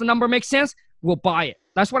 As long as the number makes sense, we'll buy it.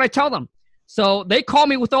 That's what I tell them. So they call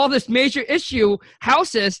me with all this major issue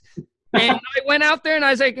houses. And I went out there and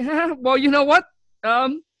I was like, well, you know what? I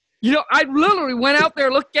literally went out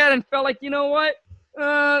there, looked at it and felt like, you know what?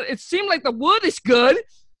 It seemed like the wood is good.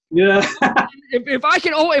 Yeah. if I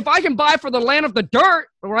can buy for the land of the dirt,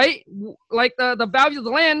 right? Like the value of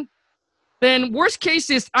the land, then worst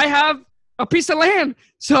case is I have a piece of land.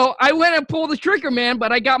 So I went and pulled the trigger, man,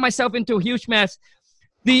 but I got myself into a huge mess.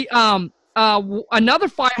 The another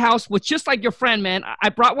firehouse was just like your friend, man. I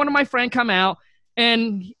brought one of my friend come out,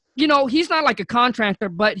 and he's not like a contractor,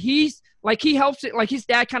 but he's like, he helps it, like his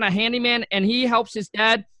dad kind of handyman, and he helps his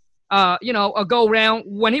dad go around.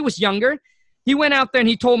 When he was younger, he went out there and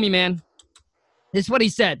he told me, man, this is what he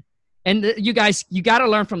said. And you guys, you got to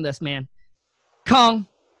learn from this, man. Kong,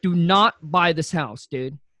 do not buy this house,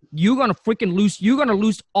 dude. You're going to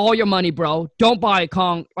lose all your money, bro. Don't buy it,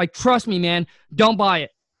 Kong. Like, trust me, man. Don't buy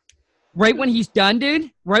it. Right when he's done,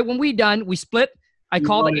 dude, right when we split, I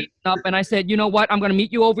called the agent up and I said, you know what? I'm going to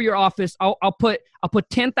meet you over your office. I'll put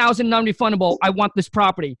 10,000 non-refundable. I want this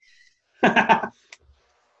property. Yeah.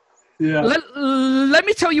 Let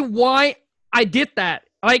me tell you why I did that.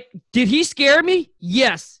 Like, did he scare me?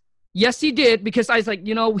 Yes. Yes, he did, because I was like,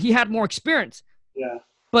 he had more experience. Yeah.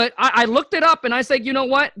 But I looked it up and I said, you know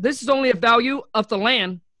what? This is only a value of the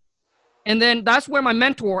land. And then that's where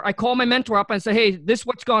I called my mentor up and said, hey, this is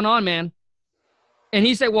what's going on, man. And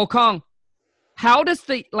he said, well, Kong, how does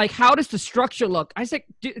the structure look? I said,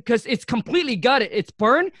 because it's completely gutted. It's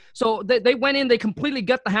burned. So they went in, they completely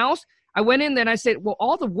gut the house. I went in there and I said, well,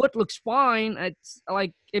 all the wood looks fine. It's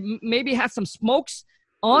like, it maybe has some smokes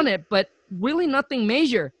on it, but really nothing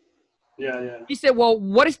major. Yeah. He said, well,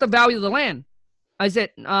 what is the value of the land? I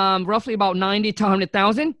said, roughly about 90 to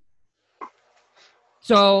 100,000.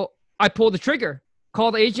 So I pulled the trigger,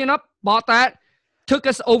 called the agent up, bought that. Took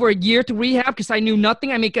us over a year to rehab because I knew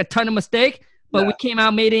nothing. I make a ton of mistake, but Yeah. we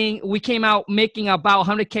came out making about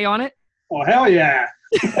 100K on it. Oh, hell yeah.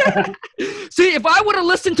 See, if I would have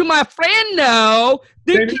listened to my friend no,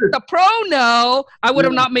 then keep the pro no, I would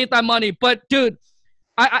have not made that money. But dude,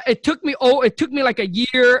 it took me like a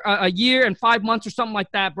year and 5 months or something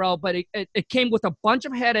like that, bro. But it came with a bunch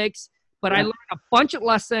of headaches. But I learned a bunch of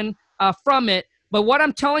lesson from it. But what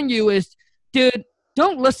I'm telling you is, dude,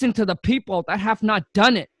 don't listen to the people that have not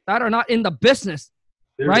done it, that are not in the business,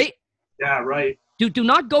 right? Yeah, right. Do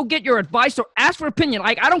not go get your advice or ask for opinion.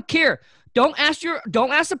 Like, I don't care. Don't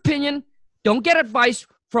ask opinion. Don't get advice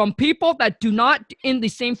from people that do not in the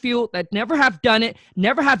same field, that never have done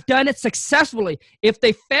it successfully. If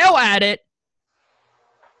they fail at it,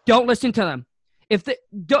 don't listen to them.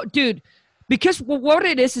 Dude, because what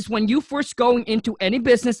it is when you first going into any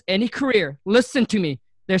business, any career, listen to me.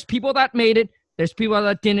 There's people that made it. There's people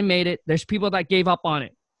that didn't make it. There's people that gave up on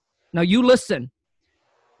it. Now you listen.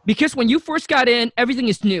 Because when you first got in, everything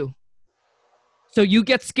is new. So you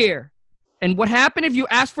get scared. And what happened if you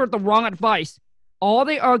ask for the wrong advice? All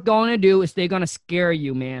they are going to do is they're going to scare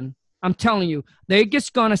you, man. I'm telling you. They're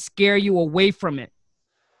just going to scare you away from it.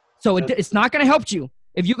 So it's not going to help you.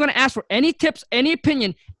 If you're going to ask for any tips, any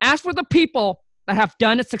opinion, ask for the people that have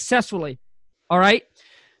done it successfully. All right?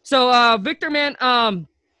 So, Victor, man,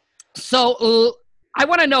 so I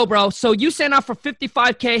want to know, bro. So you sent out for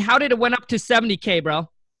 55K. How did it went up to 70K, bro?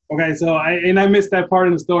 Okay, so I missed that part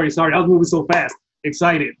in the story. Sorry, I was moving so fast,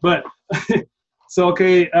 excited. But so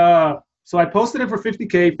I posted it for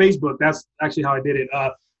 50K Facebook. That's actually how I did it.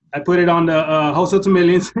 I put it on the Wholesale to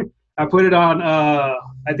Millions. I put it on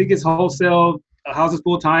I think it's Wholesale Houses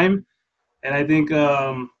Full Time, and I think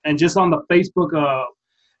and just on the Facebook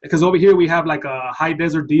because over here we have like high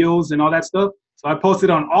desert deals and all that stuff. So I posted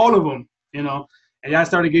on all of them, and I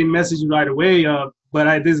started getting messages right away.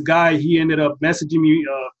 But this guy, he ended up messaging me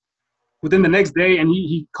within the next day, and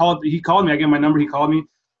he called me. I gave him my number. He called me.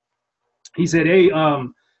 He said, "Hey,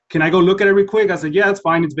 can I go look at it real quick?" I said, "Yeah, it's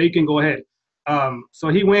fine. It's vacant. Go ahead." So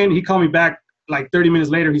he went. He called me back like 30 minutes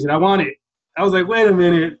later. He said, "I want it." I was like, "Wait a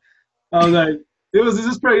minute." I was like, "It was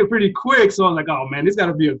just pretty quick." So I'm like, "Oh man, this got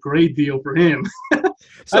to be a great deal for him."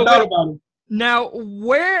 So I thought about it. Now,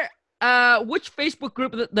 which Facebook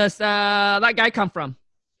group does that guy come from?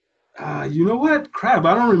 You know what? Crap,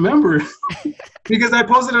 I don't remember because I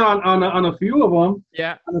posted it on a few of them.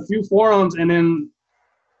 Yeah. On a few forums, and then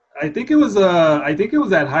I think it was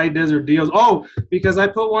that High Desert Deals. Oh, because I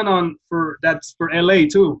put one on that's for LA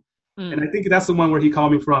too, and I think that's the one where he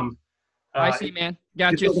called me from. I see, man.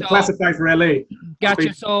 Gotcha. It's classified for LA.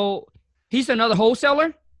 Gotcha. So he's another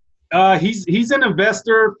wholesaler? He's an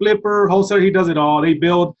investor, flipper, wholesaler. He does it all. They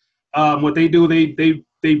build what they do.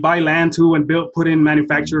 They buy land too and put in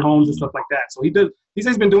manufactured homes and stuff like that. So he says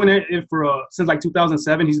he's been doing it for since like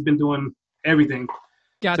 2007. He's been doing everything.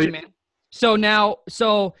 Gotcha, man.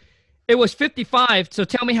 So it was 55. So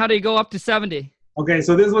tell me how they go up to 70. Okay,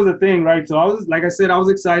 so this was the thing, right? So I was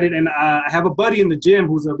excited, and I have a buddy in the gym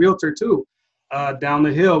who's a realtor too, down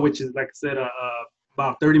the hill, which is like I said,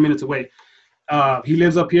 about 30 minutes away. He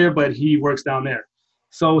lives up here, but he works down there.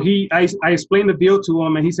 So I explained the deal to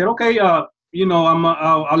him, and he said, "Okay, I'll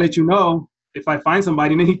let you know if I find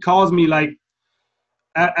somebody." And then he calls me like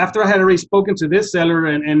after I had already spoken to this seller,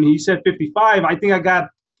 and he said 55. I think I got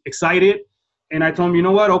excited. And I told him, "You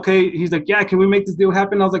know what? Okay." He's like, "Yeah, can we make this deal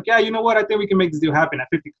happen?" I was like, "Yeah, you know what? I think we can make this deal happen at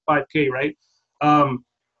 55K, right?"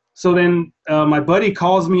 So then my buddy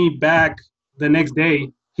calls me back the next day.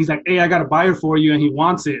 He's like, "Hey, I got a buyer for you, and he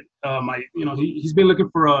wants it." He's been looking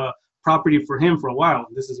for a property for him for a while.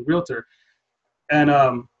 This is a realtor, and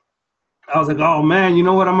I was like, "Oh man, you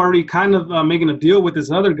know what? I'm already kind of making a deal with this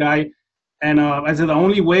other guy." And I said, the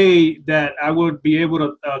only way that I would be able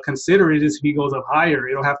to consider it is if he goes up higher.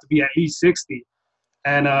 It'll have to be at least 60.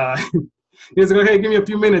 And he's like, "Okay, give me a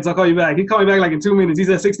few minutes. I'll call you back." He called me back like in 2 minutes. He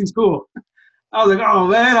said 60's cool. I was like, "Oh,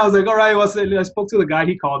 man." I was like, "All right." Well, I spoke to the guy.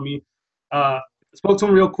 He called me. Spoke to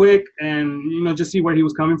him real quick and, just see where he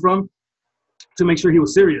was coming from to make sure he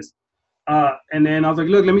was serious. And then I was like,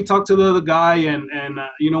 "Look, let me talk to the other guy. And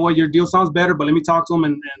you know what? Your deal sounds better, but let me talk to him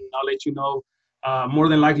and I'll let you know. More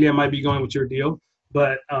than likely, I might be going with your deal."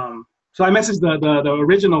 But so I messaged the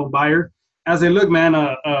original buyer. I said, "Look, man,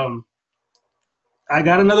 I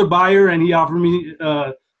got another buyer, and he offered me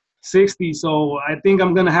 60. So I think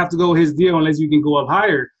I'm gonna have to go with his deal unless you can go up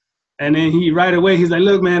higher." And then right away, he's like,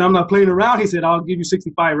 "Look, man, I'm not playing around." He said, "I'll give you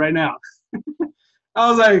 65 right now." I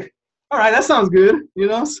was like, "All right, that sounds good,"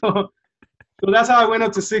 So So that's how I went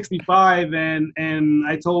up to 65, and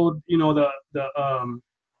I told the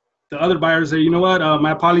other buyers, say, you know what,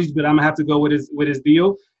 my apologies, but I'm gonna have to go with his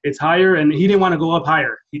deal. It's higher, and he didn't want to go up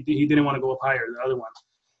higher. He didn't want to go up higher. The other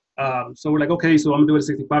one. So we're like, okay, so I'm gonna do it at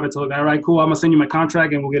 65. I told him, all right, cool. I'm gonna send you my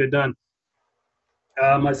contract, and we'll get it done.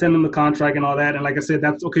 I sent him the contract and all that, and like I said,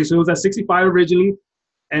 that's okay. So it was at 65 originally,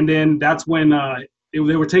 and then that's when they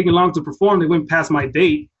were taking long to perform. They went past my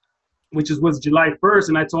date, which was July 1st,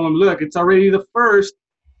 and I told him, look, it's already the 1st.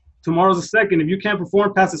 Tomorrow's the 2nd. If you can't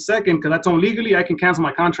perform past the 2nd, because I told him legally I can cancel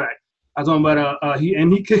my contract. I told him, but he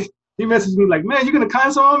messaged me like, man, you're gonna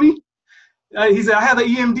cancel on me? He said, I have the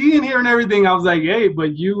EMD in here and everything. I was like, hey,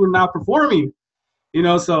 but you are not performing,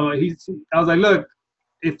 So I was like, look,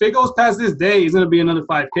 if it goes past this day, it's gonna be another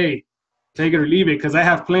 $5K. Take it or leave it, because I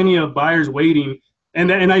have plenty of buyers waiting,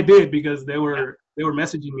 and I did, because they were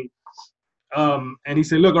messaging me. And he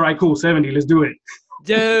said, look, all right, cool, 70, let's do it.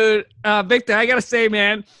 Dude, Victor, I gotta say,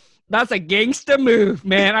 man, that's a gangster move,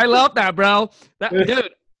 man. I love that, bro. Dude,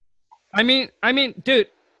 I mean, dude,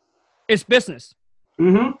 it's business.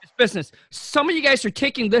 Mm-hmm. It's business. Some of you guys are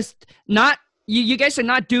taking this you guys are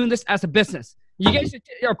not doing this as a business. You guys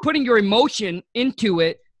are putting your emotion into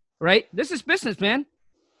it, right? This is business, man.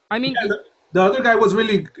 I mean, yeah, the other guy was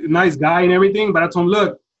really nice guy and everything, but I told him,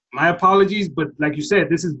 look, my apologies, but like you said,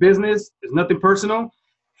 this is business. It's nothing personal.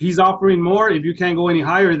 He's offering more. If you can't go any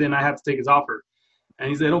higher, then I have to take his offer. And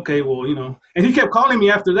he said, okay, well, and he kept calling me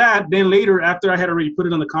after that. Then later, after I had already put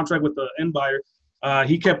it on the contract with the end buyer,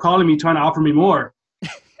 he kept calling me, trying to offer me more.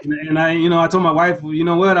 And I told my wife, well, you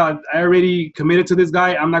know what? I already committed to this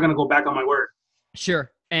guy. I'm not going to go back on my word.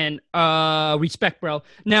 Sure. And respect, bro.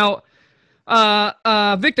 Now,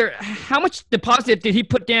 Victor, how much deposit did he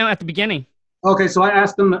put down at the beginning? Okay, so I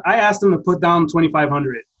asked him to put down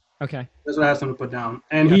 $2,500. Okay. That's what I asked him to put down,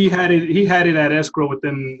 and he had it at escrow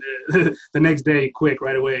within the next day, quick,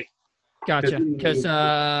 right away. Gotcha. Because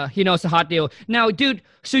he knows it's a hot deal. Now, dude,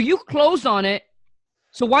 so you closed on it.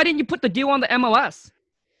 So why didn't you put the deal on the MLS?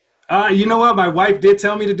 You know what? My wife did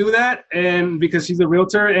tell me to do that, and because she's a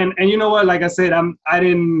realtor, and you know what? Like I said, I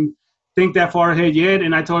didn't think that far ahead yet,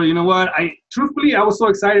 and I told her, you know what? Truthfully, I was so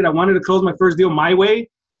excited. I wanted to close my first deal my way,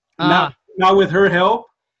 not with her help.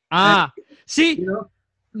 See.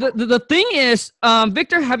 The thing is,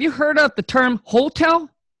 Victor, have you heard of the term wholesale?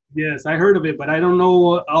 Yes, I heard of it, but I don't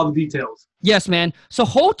know all the details. Yes, man. So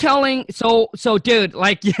wholesaling, so dude,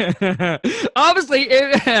 like, obviously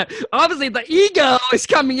the ego is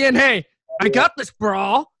coming in. Hey, I got this,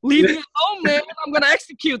 bro. Leave me alone, man. I'm gonna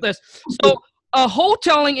execute this. So,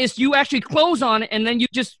 wholesaling is you actually close on it, and then you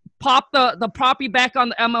just pop the property back on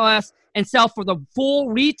the MLS and sell for the full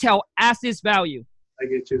retail as its value. I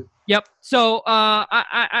get you. Yep. So,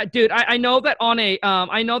 dude, I know that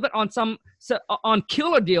on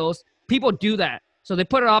killer deals, people do that. So they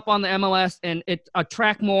put it up on the MLS and it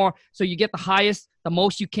attract more. So you get the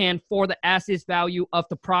most you can for the as-is value of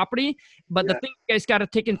the property. But the thing you guys got to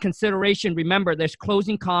take in consideration, remember, there's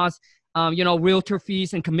closing costs, realtor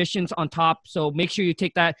fees and commissions on top. So make sure you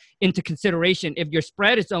take that into consideration. If your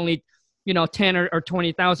spread is only, 10 or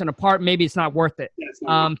 20,000 apart, maybe it's not worth it.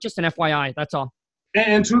 Just an FYI, that's all.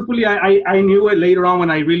 And truthfully, I knew it later on when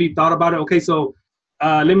I really thought about it. Okay, so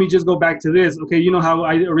let me just go back to this. Okay, you know how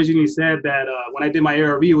I originally said that when I did my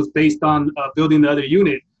ARV, it was based on building the other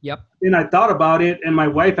unit. Yep. And I thought about it, and my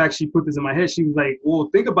wife actually put this in my head. She was like, well,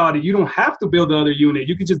 think about it. You don't have to build the other unit.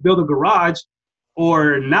 You could just build a garage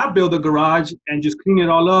or not build a garage and just clean it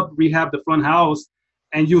all up, rehab the front house,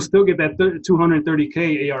 and you'll still get that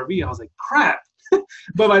 $230K ARV. I was like, crap.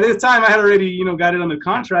 But by this time, I had already, got it under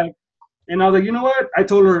contract. And I was like, you know what? I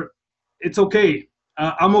told her, it's okay.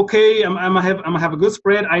 I'm okay. I'm gonna have a good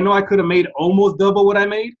spread. I know I could have made almost double what I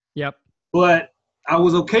made. Yep. But I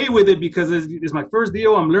was okay with it because it's my first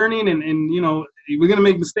deal. I'm learning, and we're gonna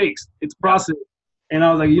make mistakes. It's process. And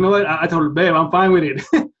I was like, you know what? I told her, babe, I'm fine with it.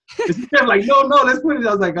 She's like, no, let's put it.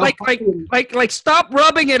 I was like, stop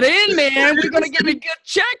rubbing it in, man. We're gonna get a good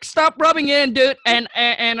check. Stop rubbing in, dude. And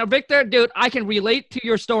Victor, dude, I can relate to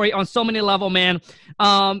your story on so many levels, man.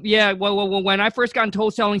 Well, when I first got into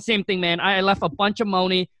wholesaling, same thing, man. I left a bunch of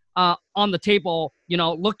money on the table.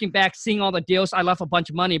 Looking back, seeing all the deals, I left a bunch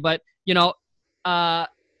of money. But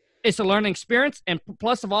it's a learning experience, and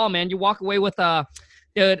plus of all, man, you walk away with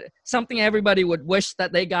dude, something everybody would wish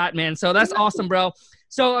that they got, man. So that's awesome, bro.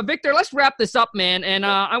 So, Victor, let's wrap this up, man. And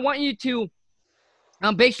I want you to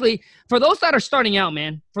basically, for those that are starting out,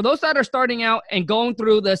 man, and going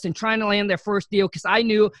through this and trying to land their first deal, because I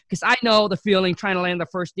know the feeling trying to land their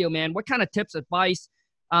first deal, man. What kind of tips, advice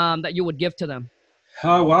that you would give to them?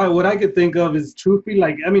 What I could think of is truthfully,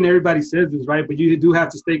 everybody says this, right? But you do have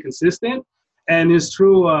to stay consistent. And it's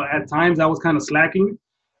true, at times I was kind of slacking,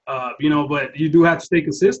 but you do have to stay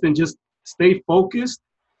consistent. Just stay focused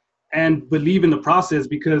and believe in the process,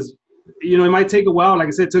 because it might take a while. Like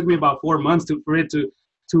I said, it took me about 4 months for it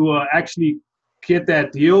to actually get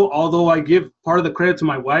that deal. Although I give part of the credit to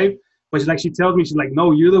my wife, but she tells me, she's like, no,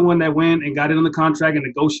 you're the one that went and got it on the contract and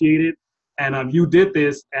negotiated, and you did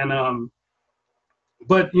this, and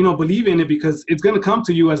but believe in it, because it's going to come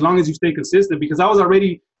to you as long as you stay consistent. Because I was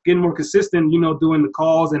already getting more consistent, doing the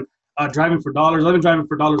calls and driving for dollars. I've been driving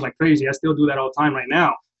for dollars like crazy. I still do that all the time right now.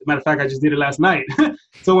 As a matter of fact, I just did it last night.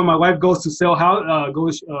 So when my wife goes to show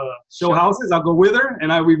houses, I'll go with her,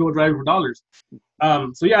 and we go driving for dollars.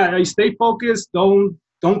 So yeah, you stay focused. Don't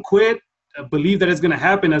quit. Believe that it's going to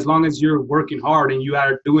happen as long as you're working hard and you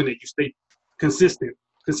are doing it. You stay consistent.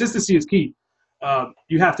 Consistency is key.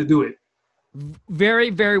 You have to do it. Very,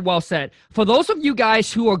 very well said. For those of you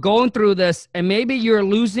guys who are going through this and maybe you're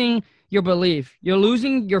losing your belief, you're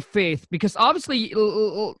losing your faith, because obviously,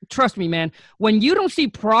 trust me, man, when you don't see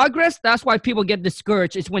progress, that's why people get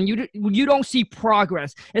discouraged. It's when you don't see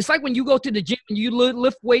progress. It's like when you go to the gym and you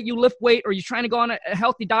lift weight, or you're trying to go on a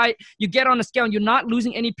healthy diet, you get on a scale and you're not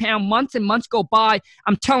losing any pound. Months and months go by.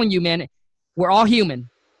 I'm telling you, man, we're all human.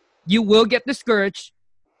 You will get discouraged,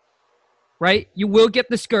 right? You will get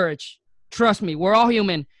discouraged. Trust me, we're all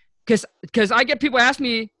human. Because I get people ask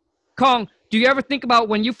me, Kong, do you ever think about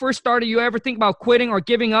when you first started, you ever think about quitting or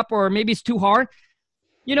giving up, or maybe it's too hard?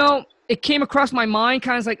 It came across my mind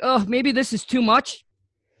kind of like, oh, maybe this is too much.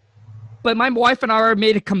 But my wife and I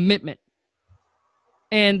made a commitment.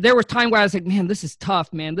 And there were times where I was like, man, this is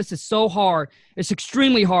tough, man. This is so hard. It's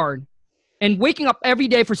extremely hard. And waking up every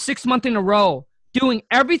day for 6 months in a row, doing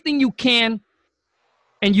everything you can,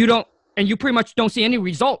 and you pretty much don't see any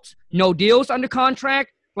results. No deals under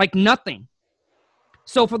contract, like nothing.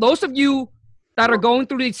 So for those of you that are going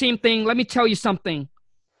through the same thing, let me tell you something.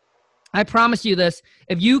 I promise you this.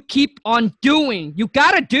 If you keep on doing, you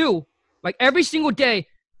got to do, like every single day,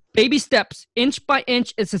 baby steps, inch by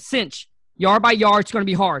inch, it's a cinch. Yard by yard, it's going to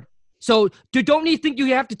be hard. So you don't need to think you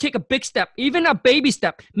have to take a big step, even a baby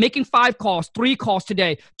step, making 5 calls, 3 calls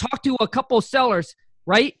today. Talk to a couple of sellers,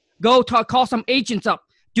 right? Go call some agents up.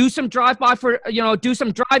 Do some drive-by do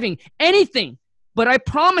some driving, anything. But I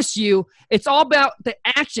promise you, it's all about the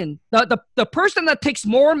action. The person that takes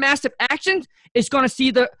more massive action is going to see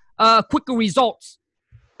the quicker results.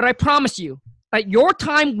 But I promise you that your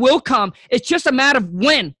time will come. It's just a matter of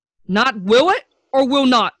when, not will it or will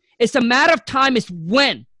not. It's a matter of time. It's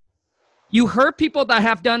when. You heard people that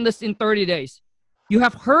have done this in 30 days. You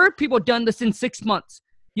have heard people done this in 6 months.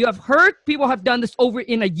 You have heard people have done this over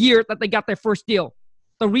in a year that they got their first deal.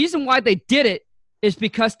 The reason why they did it is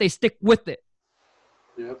because they stick with it.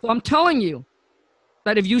 Yep. So I'm telling you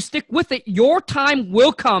that if you stick with it, your time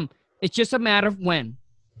will come. It's just a matter of when.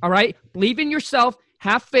 All right? Believe in yourself.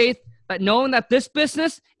 Have faith that knowing that this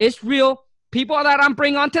business is real. People that I'm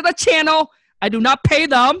bringing onto the channel, I do not pay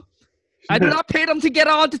them. I do not pay them to get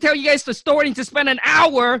on to tell you guys the story and to spend an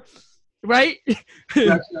hour, right?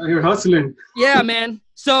 You're hustling. Yeah, man.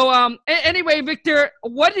 So anyway, Victor,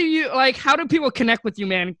 what do you like? How do people connect with you,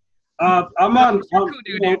 man? I'm on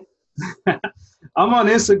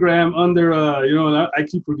Instagram under I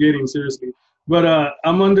keep forgetting, seriously, but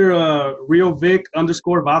I'm under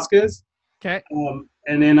 @RealVic_Vasquez. Okay.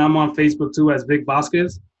 And then I'm on Facebook too as Vic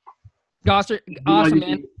Vasquez. Awesome,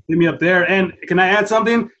 man. Hit me up there. And can I add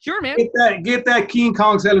something? Sure, man. Get that King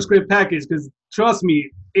Kong seller script package, because trust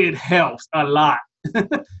me, it helps a lot.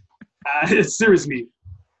 Seriously,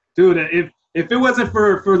 dude. If it wasn't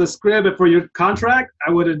for the script and for your contract,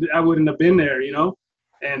 I wouldn't have been there,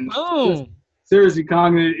 And seriously,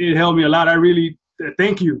 Kong, it helped me a lot. I really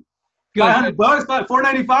thank you. $500,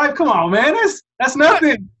 $495. Come on, man. That's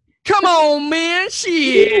nothing. Come on, man.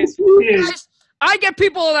 Shit. Guys, I get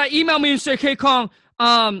people that email me and say, "Hey, Kong,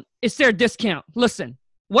 is there a discount?" Listen,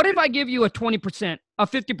 what if I give you a 20%, a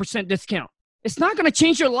 50% discount? It's not going to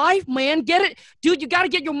change your life, man. Get it? Dude, you got to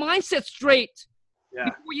get your mindset straight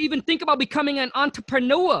before you even think about becoming an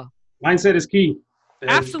entrepreneur. Mindset is key.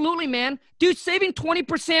 Absolutely, man. Dude, saving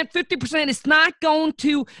 20%, 50%, it's not going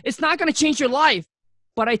to change your life.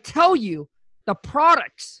 But I tell you, the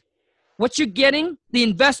products, what you're getting, the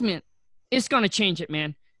investment, it's going to change it,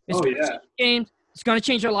 man. It's going to change the game. It's going to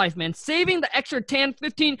change your life, man. Saving the extra 10,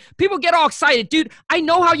 15, people get all excited. Dude, I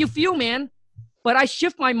know how you feel, man. But I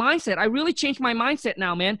shift my mindset. I really changed my mindset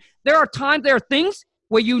now, man. There are things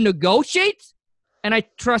where you negotiate, and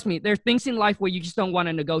trust me, there are things in life where you just don't want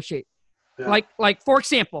to negotiate. Yeah. Like for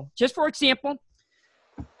example, if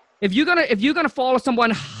you're gonna follow someone,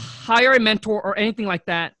 hire a mentor or anything like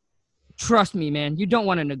that, trust me, man, you don't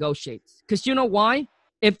want to negotiate. Because you know why?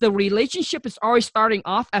 If the relationship is already starting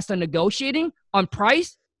off as a negotiating on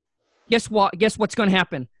price, guess what? Guess what's going to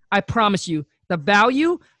happen? I promise you, the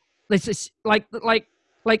value, let's just like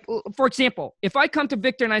for example, if I come to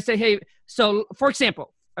Victor and I say, hey, so for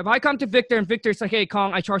example, if I come to Victor and Victor's like, hey,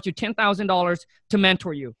 Kong, I charge you $10,000 to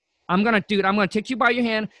mentor you. I'm going to take you by your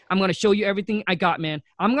hand. I'm going to show you everything I got, man.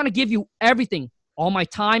 I'm going to give you everything, all my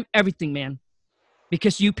time, everything, man,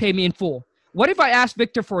 because you pay me in full. What if I ask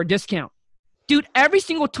Victor for a discount? Dude, every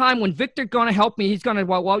single time when Victor going to help me, he's going to,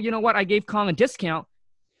 well, you know what? I gave Kong a discount,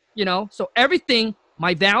 you know? So everything,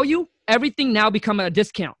 my value, everything now become a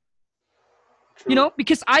discount. True. You know,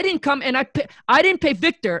 because I didn't come and I didn't pay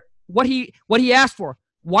Victor what he asked for.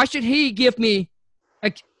 Why should he give me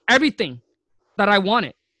everything that I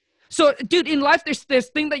wanted? So, dude, in life, there's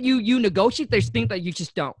things that you negotiate. There's things that you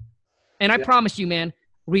just don't. And I promise you, man,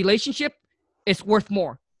 relationship is worth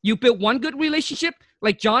more. You build one good relationship,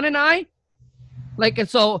 like John and I,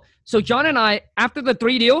 so John and I, after the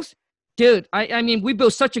 3 deals, dude, I mean, we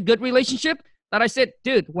built such a good relationship that I said,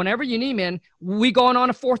 dude, whenever you need, man, we going on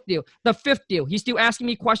a 4th deal, the 5th deal. He's still asking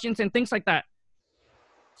me questions and things like that.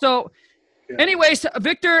 So, anyways,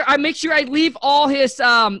 Victor, I make sure I leave all his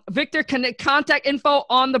Victor contact info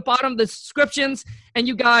on the bottom of the descriptions. And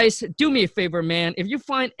you guys, do me a favor, man. If you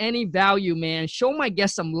find any value, man, show my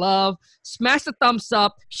guest some love. Smash the thumbs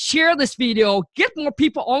up. Share this video. Get more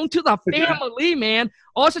people onto the family, man.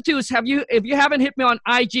 Also, too, is if you haven't hit me on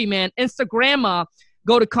IG, man, Instagram,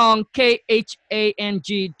 go to Kong,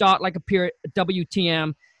 KHANG, like a period,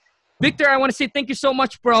 WTM. Victor, I want to say thank you so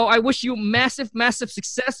much, bro. I wish you massive, massive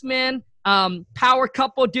success, man. Power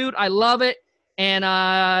couple, dude. I love it. And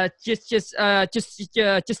just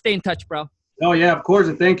stay in touch, bro. Oh yeah, of course.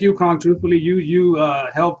 And thank you, Kong. Truthfully, you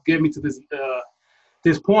helped get me to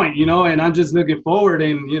this point, you know, and I'm just looking forward,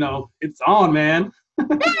 and you know, it's on, man.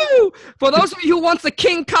 For those of you who wants the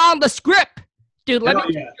King Kong, the script, dude,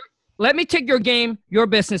 let me take your game, your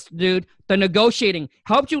business, dude. The negotiating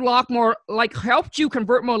helped you helped you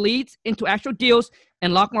convert more leads into actual deals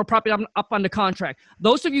and lock more property up on the contract.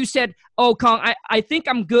 Those of you said, oh, Kong, I think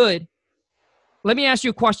I'm good. Let me ask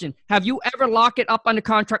you a question. Have you ever locked it up on the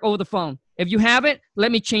contract over the phone? If you haven't,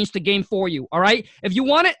 let me change the game for you, all right? If you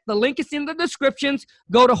want it, the link is in the descriptions.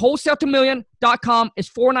 Go to wholesale2million.com. It's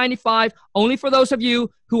 $4.95, only for those of you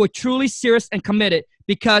who are truly serious and committed,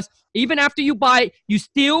 because even after you buy it, you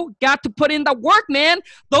still got to put in the work, man.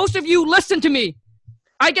 Those of you, listen to me.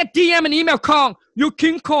 I get DM and email, Kong, your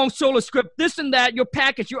King Kong solo script, this and that, your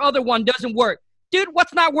package, your other one doesn't work. Dude,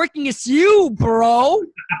 what's not working is you, bro.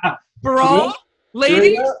 Bro,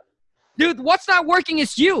 ladies, dude, what's not working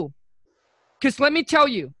is you. Because let me tell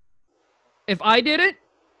you, if I did it,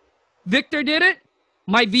 Victor did it,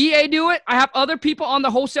 my VA do it, I have other people on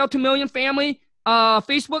the Wholesale 2 Million family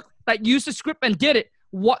Facebook that used the script and did it.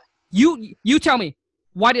 What you tell me,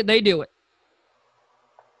 why did they do it?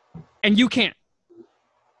 And you can't.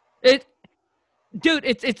 Dude,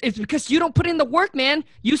 it's because you don't put in the work, man.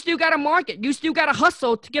 You still got to market. You still got to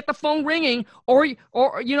hustle to get the phone ringing, or you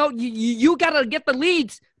know, you got to get the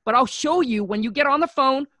leads. But I'll show you when you get on the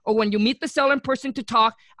phone or when you meet the seller in person to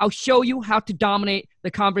talk, I'll show you how to dominate the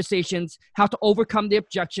conversations, how to overcome the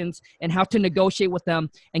objections, and how to negotiate with them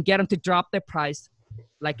and get them to drop their price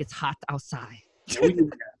like it's hot outside.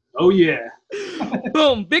 Oh, yeah.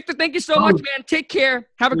 Boom. Victor, thank you so much, man. Take care.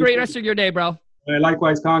 Have a great rest of your day, bro.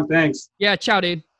 Likewise, Kong. Thanks. Yeah, ciao, dude.